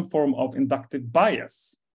entail some form of inductive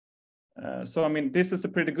bias. So, I mean, this is a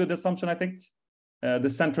pretty good assumption, I think. The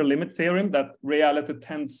central limit theorem that reality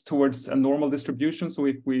tends towards a normal distribution. So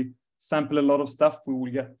if we sample a lot of stuff, we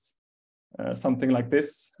will get something like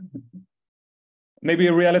this. Maybe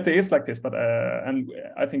reality is like this, but and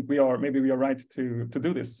I think maybe we are right to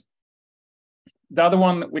do this. The other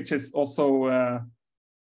one, which is also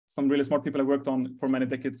some really smart people have worked on for many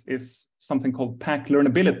decades, is something called pack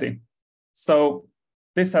learnability. So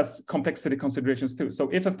this has complexity considerations too. So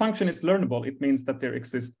if a function is learnable, it means that there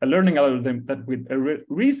exists a learning algorithm that with a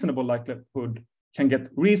reasonable likelihood can get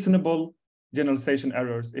reasonable generalization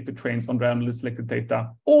errors if it trains on randomly selected data,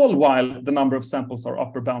 all while the number of samples are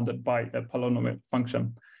upper bounded by a polynomial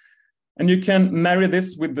function. And you can marry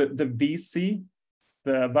this with the VC,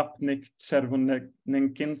 the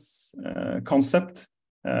Vapnik-Chervonenkins concept.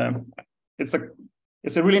 It's a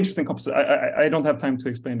really interesting concept. I don't have time to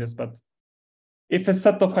explain this, but if a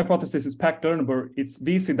set of hypotheses is packed learnable, its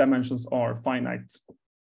VC dimensions are finite.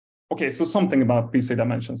 Okay, so something about VC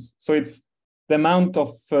dimensions. So it's the amount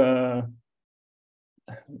of,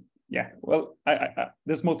 yeah, well,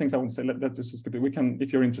 there's more things I want to say. Let's just skip it. We can,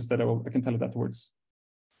 if you're interested, I can tell it afterwards.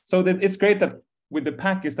 So that it's great that with the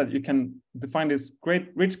pack is that you can define this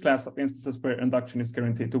great rich class of instances where induction is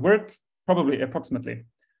guaranteed to work, probably approximately.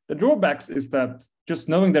 The drawbacks is that just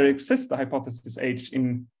knowing there exists a hypothesis H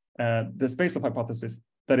in the space of hypothesis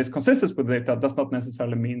that is consistent with data does not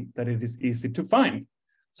necessarily mean that it is easy to find.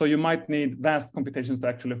 So you might need vast computations to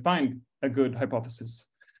actually find a good hypothesis.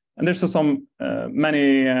 And there's some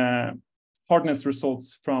many hardness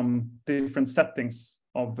results from different settings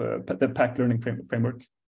of the pack learning framework.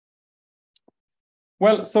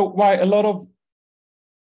 Well, so why a lot of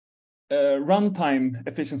runtime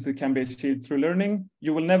efficiency can be achieved through learning,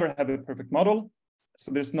 you will never have a perfect model.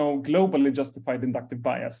 So there's no globally justified inductive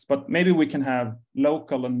bias, but maybe we can have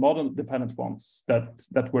local and model dependent ones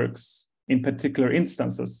that works in particular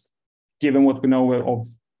instances, given what we know of,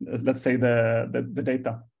 let's say, the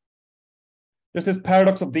data. There's this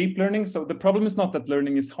paradox of deep learning. So the problem is not that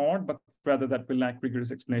learning is hard, but rather that we lack rigorous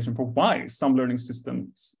explanation for why some learning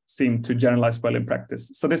systems seem to generalize well in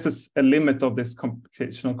practice. So this is a limit of this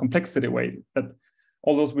computational complexity way, that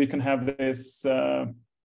although we can have this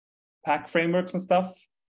pack frameworks and stuff,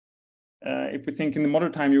 if we think in the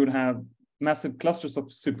modern time, you would have massive clusters of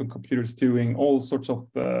supercomputers doing all sorts of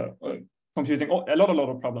computing a lot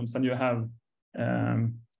of problems, and you have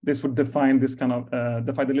this would define this kind of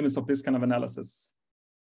define the limits of this kind of analysis.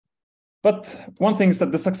 But one thing is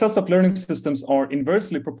that the success of learning systems are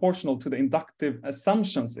inversely proportional to the inductive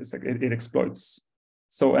assumptions it exploits.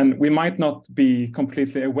 So, and we might not be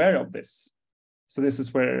completely aware of this. So this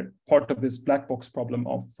is where part of this black box problem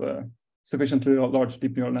of sufficiently large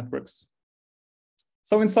deep neural networks.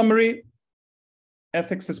 So in summary,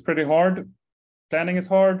 ethics is pretty hard. Planning is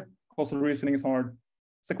hard. Causal reasoning is hard.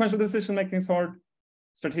 Sequential decision making is hard.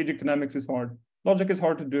 Strategic dynamics is hard. Logic is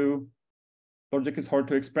hard to do. Logic is hard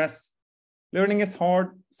to express. Learning is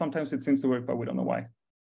hard. Sometimes it seems to work, but we don't know why.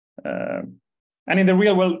 And in the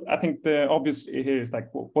real world, I think the obvious here is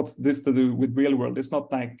like, well, what's this to do with real world? It's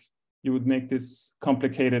not like you would make this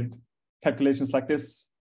complicated calculations like this.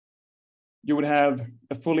 You would have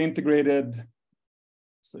a fully integrated,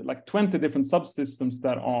 so like 20 different subsystems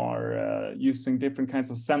that are using different kinds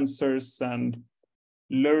of sensors and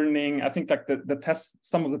learning. I think like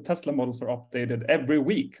some of the Tesla models are updated every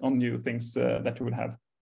week on new things that you would have.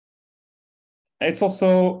 It's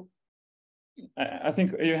also, I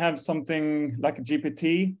think you have something like a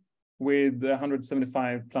GPT with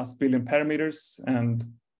 175 plus billion parameters and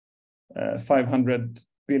 500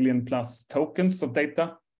 billion plus tokens of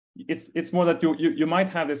data. It's more that you might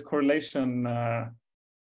have this correlation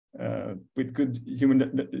with good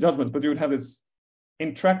human judgment, but you would have this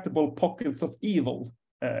intractable pockets of evil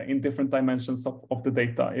in different dimensions of the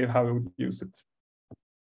data, how you would use it.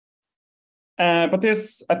 But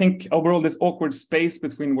there's, I think, overall this awkward space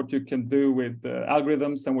between what you can do with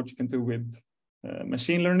algorithms and what you can do with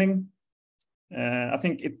machine learning. I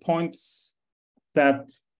think it points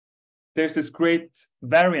that there's this great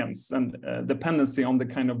variance and dependency on the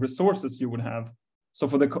kind of resources you would have. So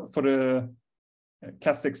for the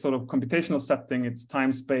classic sort of computational setting, it's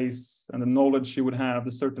time, space, and the knowledge you would have,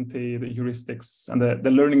 the certainty, the heuristics, and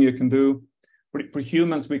the learning you can do. For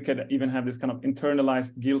humans, we could even have this kind of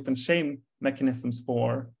internalized guilt and shame mechanisms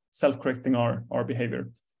for self-correcting our behavior.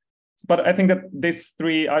 But I think that these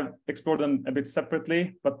three, I've explored them a bit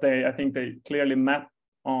separately, but I think they clearly map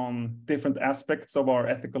on different aspects of our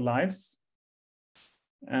ethical lives.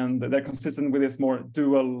 And they're consistent with this more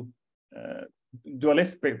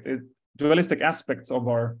dualistic aspects of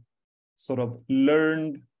our sort of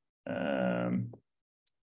learned,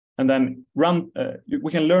 and then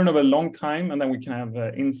we can learn over a long time, and then we can have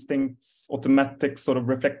instincts, automatic sort of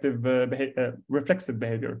reflexive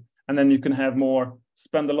behavior. And then you can have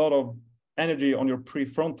spend a lot of energy on your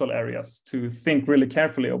prefrontal areas to think really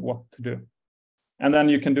carefully of what to do. And then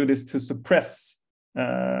you can do this to suppress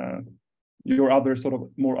your other sort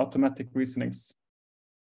of more automatic reasonings.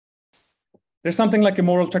 There's something like a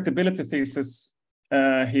moral tractability thesis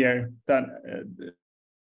here that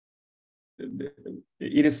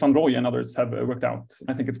Iris van Rooij and others have worked out.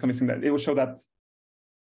 I think it's convincing that it will show that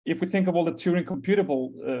if we think of all the Turing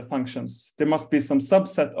computable functions, there must be some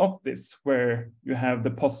subset of this where you have the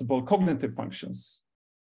possible cognitive functions.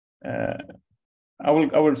 I will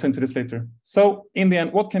return to this later. So in the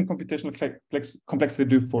end, what can computational complexity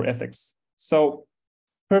do for ethics? So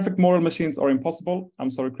perfect moral machines are impossible. I'm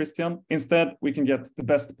sorry, Christian. Instead, we can get the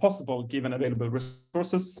best possible given available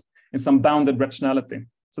resources in some bounded rationality.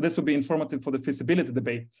 So this would be informative for the feasibility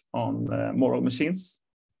debate on moral machines.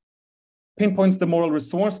 Pinpoints the moral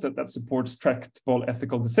resource that supports tractable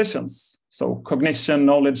ethical decisions. So cognition,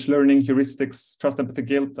 knowledge, learning, heuristics, trust, empathy,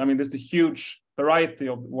 guilt. I mean, there's a huge variety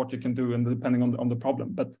of what you can do and depending on the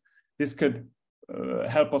problem, but this could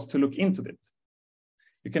help us to look into it.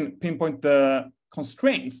 You can pinpoint the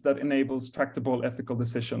constraints that enables tractable ethical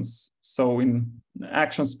decisions. So in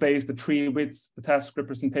action space, the tree width, the task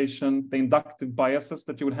representation, the inductive biases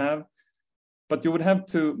that you would have. But you would have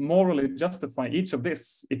to morally justify each of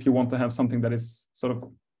this if you want to have something that is sort of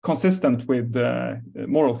consistent with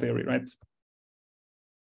moral theory, right?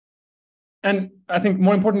 And I think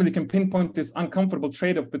more importantly, you can pinpoint this uncomfortable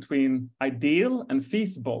trade-off between ideal and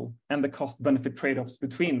feasible and the cost-benefit trade-offs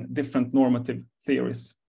between different normative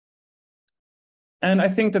theories. And I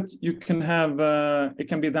think that you can have, it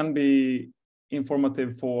can then be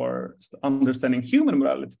informative for understanding human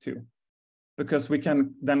morality too, because we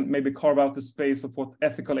can then maybe carve out the space of what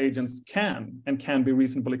ethical agents can be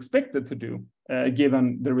reasonably expected to do,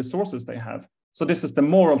 given the resources they have. So this is the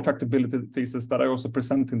moral tractability thesis that I also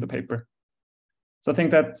present in the paper. So I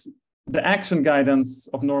think that the action guidance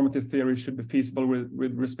of normative theory should be feasible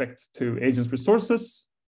with respect to agents' resources.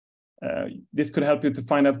 This could help you to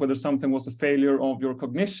find out whether something was a failure of your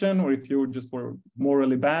cognition or if you just were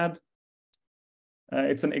morally bad.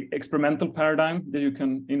 It's an experimental paradigm that you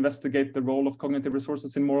can investigate the role of cognitive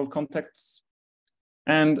resources in moral contexts.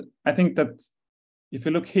 And I think that if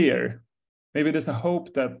you look here, maybe there's a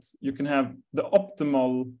hope that you can have the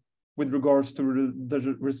optimal with regards to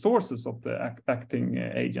the resources of the acting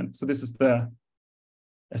agent. So this is a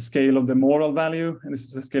scale of the moral value, and this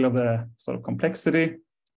is a scale of the sort of complexity.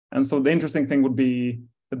 And so the interesting thing would be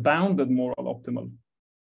the bounded moral optimal.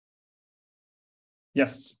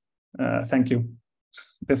 Yes, thank you.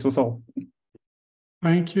 This was all.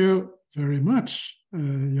 Thank you very much,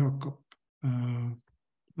 Jakob.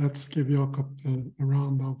 Let's give Jakob a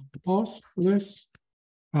round of applause for this.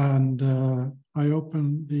 And I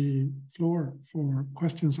open the floor for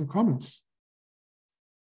questions or comments.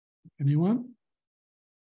 Anyone?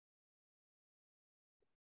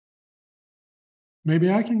 Maybe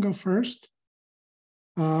I can go first.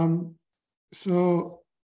 So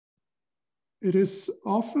it is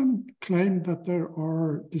often claimed that there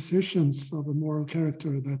are decisions of a moral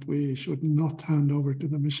character that we should not hand over to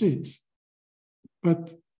the machines.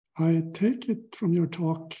 But I take it from your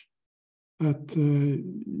talk that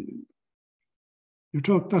your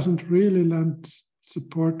talk doesn't really lend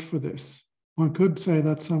support for this. One could say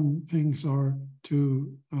that some things are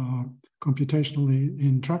too computationally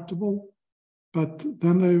intractable, but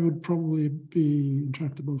then they would probably be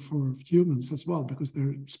intractable for humans as well, because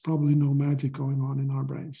there's probably no magic going on in our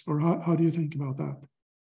brains. Or how do you think about that?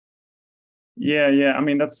 Yeah. I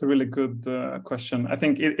mean, that's a really good question. I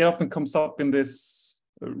think it often comes up in this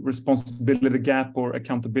responsibility gap or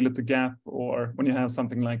accountability gap, or when you have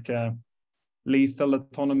something like a lethal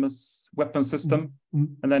autonomous weapon system.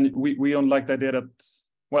 Mm-hmm. And then we don't like the idea that,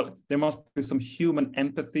 well, there must be some human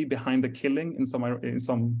empathy behind the killing in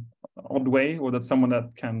some odd way, or that someone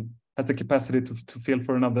that has the capacity to feel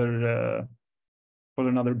for another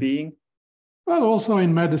being. Well, also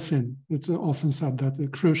in medicine, it's often said that the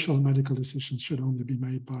crucial medical decisions should only be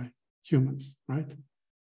made by humans, right?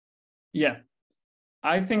 Yeah,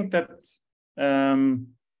 I think that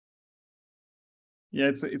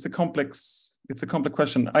it's a complex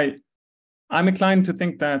question. I'm inclined to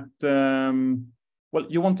think that well,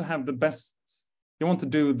 you want to have the best, you want to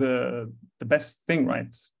do the best thing,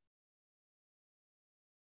 right?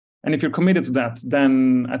 And if you're committed to that,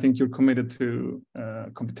 then I think you're committed to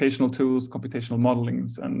computational tools, computational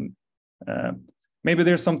modelings, and maybe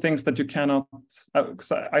there's some things that you cannot,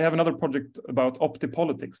 because I have another project about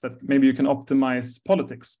optipolitics, that maybe you can optimize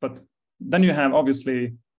politics, but then you have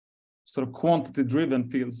obviously sort of quantity-driven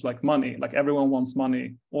fields like money, like everyone wants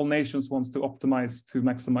money, all nations wants to optimize to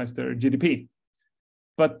maximize their GDP.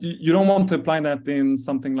 But you don't want to apply that in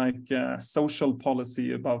something like social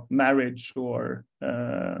policy about marriage or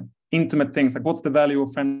intimate things, like what's the value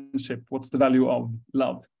of friendship, what's the value of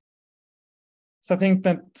love. So I think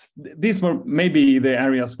that these were maybe the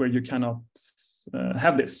areas where you cannot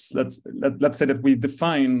have this. Let's say that we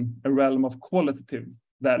define a realm of qualitative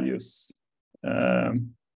values.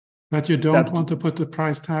 That you don't want to put a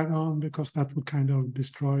price tag on because that would kind of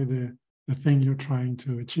destroy the thing you're trying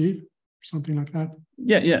to achieve, or something like that.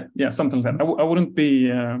 Yeah, something like that. I wouldn't be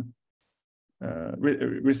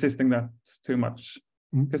resisting that too much,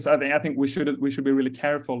 because I think we should be really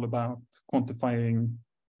careful about quantifying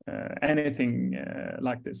anything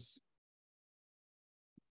like this.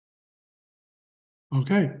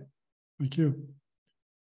 Okay, thank you.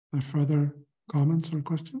 Further comments or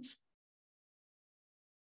questions?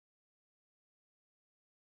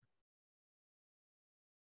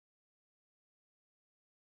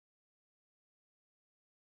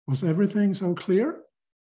 Was everything so clear?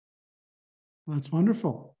 That's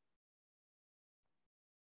wonderful.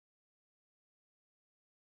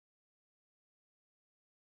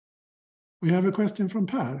 We have a question from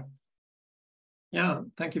Per. Yeah,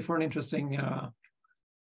 thank you for an interesting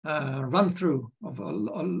run through of a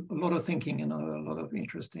lot of thinking and a lot of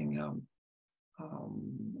interesting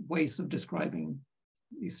ways of describing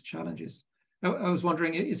these challenges. I was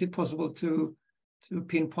wondering, is it possible to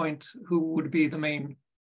pinpoint who would be the main,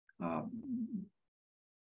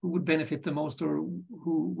 who would benefit the most, or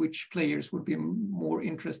which players would be more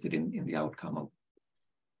interested in the outcome of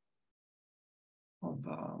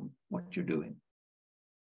what you're doing?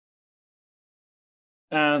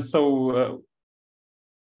 So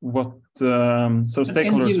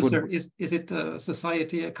stakeholders user, is it a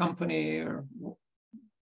society, a company, or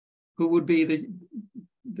who would be the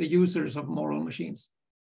users of moral machines?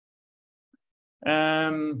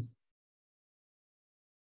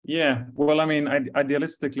 Yeah, well, I mean,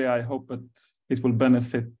 idealistically, I hope that it will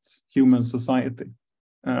benefit human society.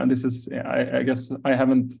 This is, I guess, I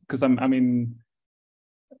haven't, because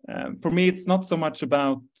for me, it's not so much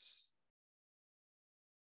about.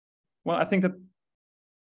 Well, I think that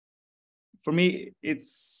for me,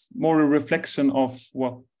 it's more a reflection of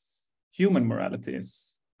what human morality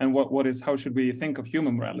is, and how should we think of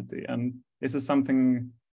human morality? And this is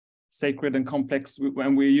something sacred and complex,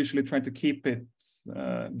 and we usually try to keep it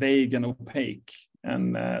vague and opaque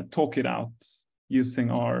and talk it out using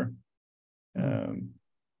our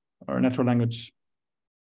natural language.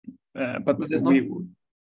 But there's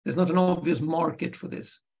not an obvious market for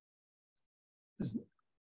this.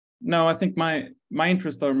 No, I think my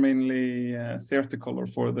interests are mainly theoretical, or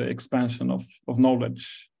for the expansion of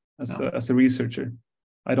knowledge as a researcher.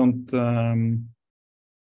 I don't. I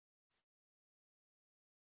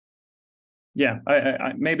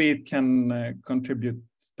maybe it can contribute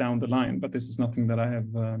down the line, but this is nothing that I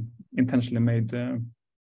have intentionally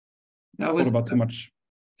thought about too much.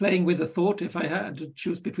 Playing with the thought, if I had to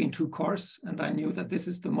choose between two cars and I knew that this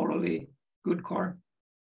is the morally good car,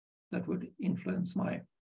 that would influence my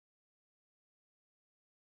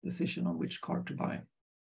decision on which car to buy.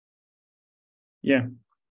 Yeah,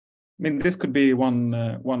 I mean, this could be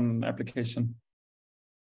one application,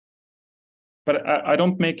 but I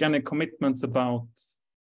don't make any commitments about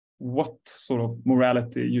what sort of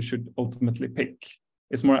morality you should ultimately pick.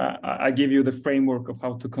 It's more I give you the framework of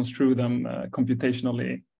how to construe them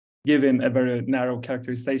computationally, given a very narrow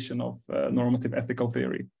characterization of normative ethical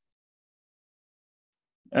theory.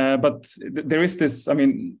 But there is this. I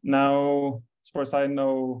mean, now, as far as I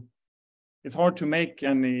know, it's hard to make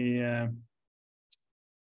any.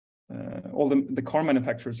 All the car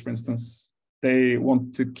manufacturers, for instance, they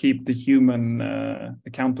want to keep the human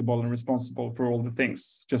accountable and responsible for all the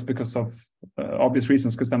things, just because of obvious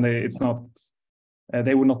reasons. Because then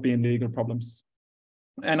they would not be in legal problems.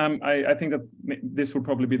 And I think that this will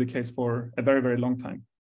probably be the case for a very, very long time.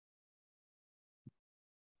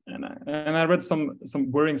 And I read some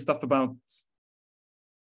worrying stuff about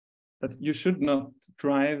that you should not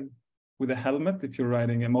drive with a helmet if you're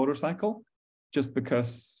riding a motorcycle, just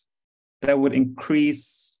because that would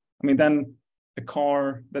increase. I mean, then a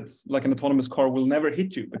car that's like an autonomous car will never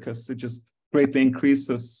hit you because it just greatly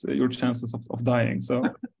increases your chances of dying. So,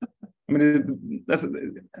 I mean,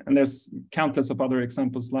 and there's countless of other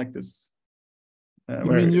examples like this.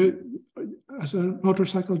 You, as a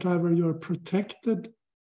motorcycle driver, you're protected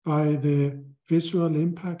by the visual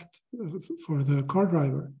impact for the car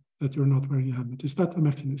driver that you're not wearing a helmet. Is that the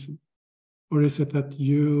mechanism? Or is it that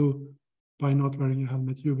you, by not wearing a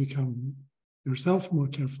helmet, you become yourself more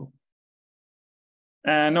careful?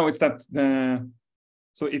 No, it's that.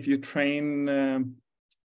 So if you train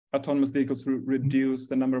autonomous vehicles to reduce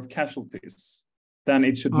the number of casualties, then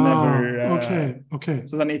it should never. Okay.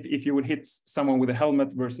 So then, if you would hit someone with a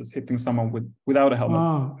helmet versus hitting someone without a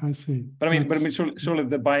helmet. I see. But I mean, surely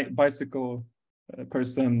the bicycle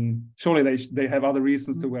person, surely they have other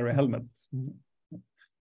reasons to wear a helmet.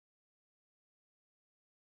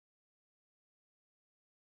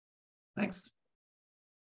 Thanks.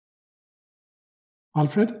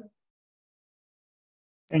 Alfred?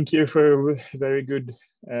 Thank you for a very good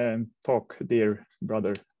talk, dear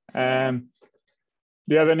brother. Do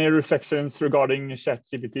you have any reflections regarding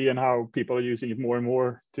ChatGPT and how people are using it more and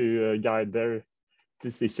more to guide their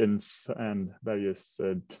decisions and various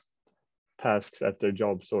tasks at their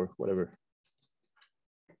jobs or whatever?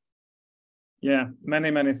 Yeah,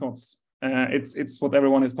 many thoughts. It's what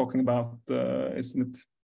everyone is talking about, isn't it?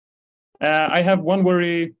 I have one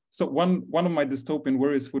worry. So one of my dystopian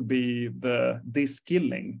worries would be the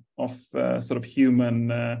de-skilling of sort of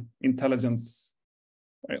human intelligence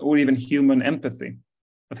or even human empathy.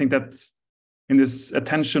 I think that in this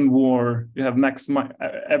attention war, you have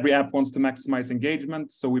every app wants to maximize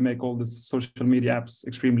engagement. So we make all the social media apps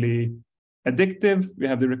extremely addictive. We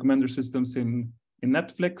have the recommender systems in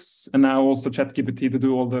Netflix, and now also ChatGPT to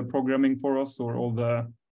do all the programming for us, or all the.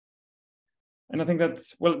 And I think that,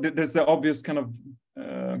 well, there's the obvious kind of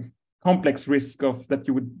complex risk of that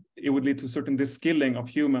it would lead to certain de-skilling of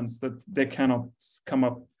humans, that they cannot come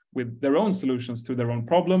up with their own solutions to their own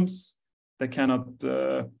problems. They cannot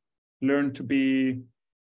learn to be,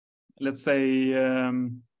 let's say,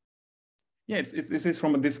 it's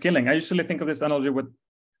from a de-skilling. I usually think of this analogy with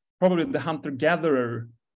probably the hunter-gatherer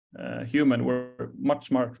human were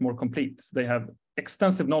much more complete. They have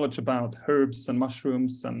extensive knowledge about herbs and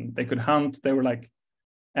mushrooms, and they could hunt. They were like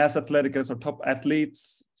as athletic as our top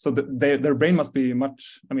athletes. So their brain must be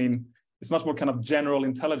it's much more kind of general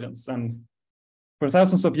intelligence. And for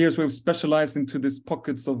thousands of years, we've specialized into these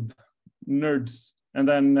pockets of nerds. And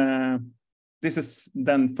then this is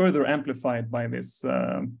then further amplified by this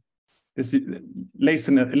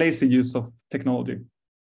lazy use of technology.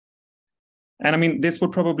 And I mean, this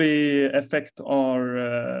would probably affect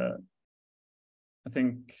our, I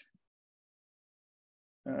think,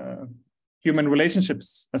 human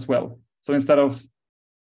relationships as well. So instead of,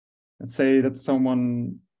 let's say that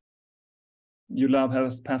someone you love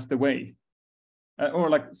has passed away, or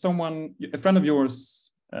like a friend of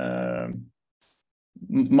yours,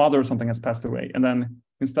 mother or something has passed away, and then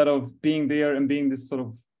instead of being there and being this sort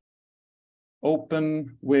of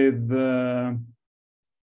open with,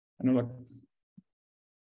 like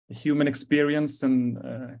human experience, and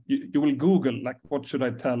you will Google, like, what should I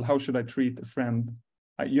tell? How should I treat a friend?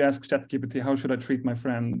 You ask ChatGPT, how should I treat my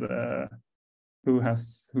friend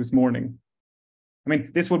who's mourning? I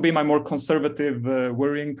mean, this would be my more conservative,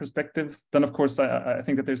 worrying perspective. Then, of course, I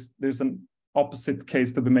think that there's an opposite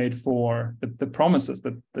case to be made for the promises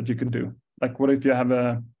that you could do. Like, what if you have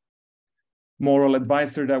a moral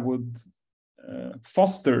advisor that would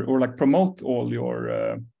foster or like promote all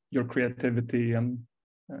your creativity and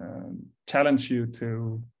challenge you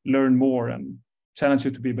to learn more and challenge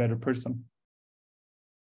you to be a better person?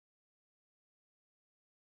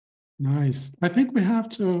 Nice. I think we have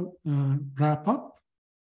to wrap up.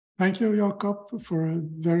 Thank you, Jakob, for a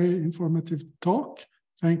very informative talk.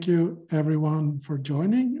 Thank you, everyone, for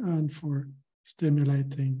joining and for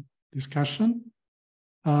stimulating discussion.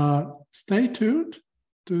 Stay tuned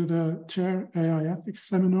to the Chair AI Ethics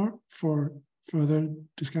seminar for further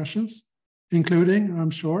discussions, including, I'm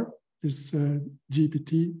sure, this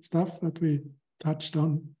GPT stuff that we touched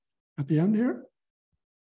on at the end here.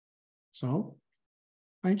 So,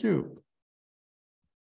 thank you.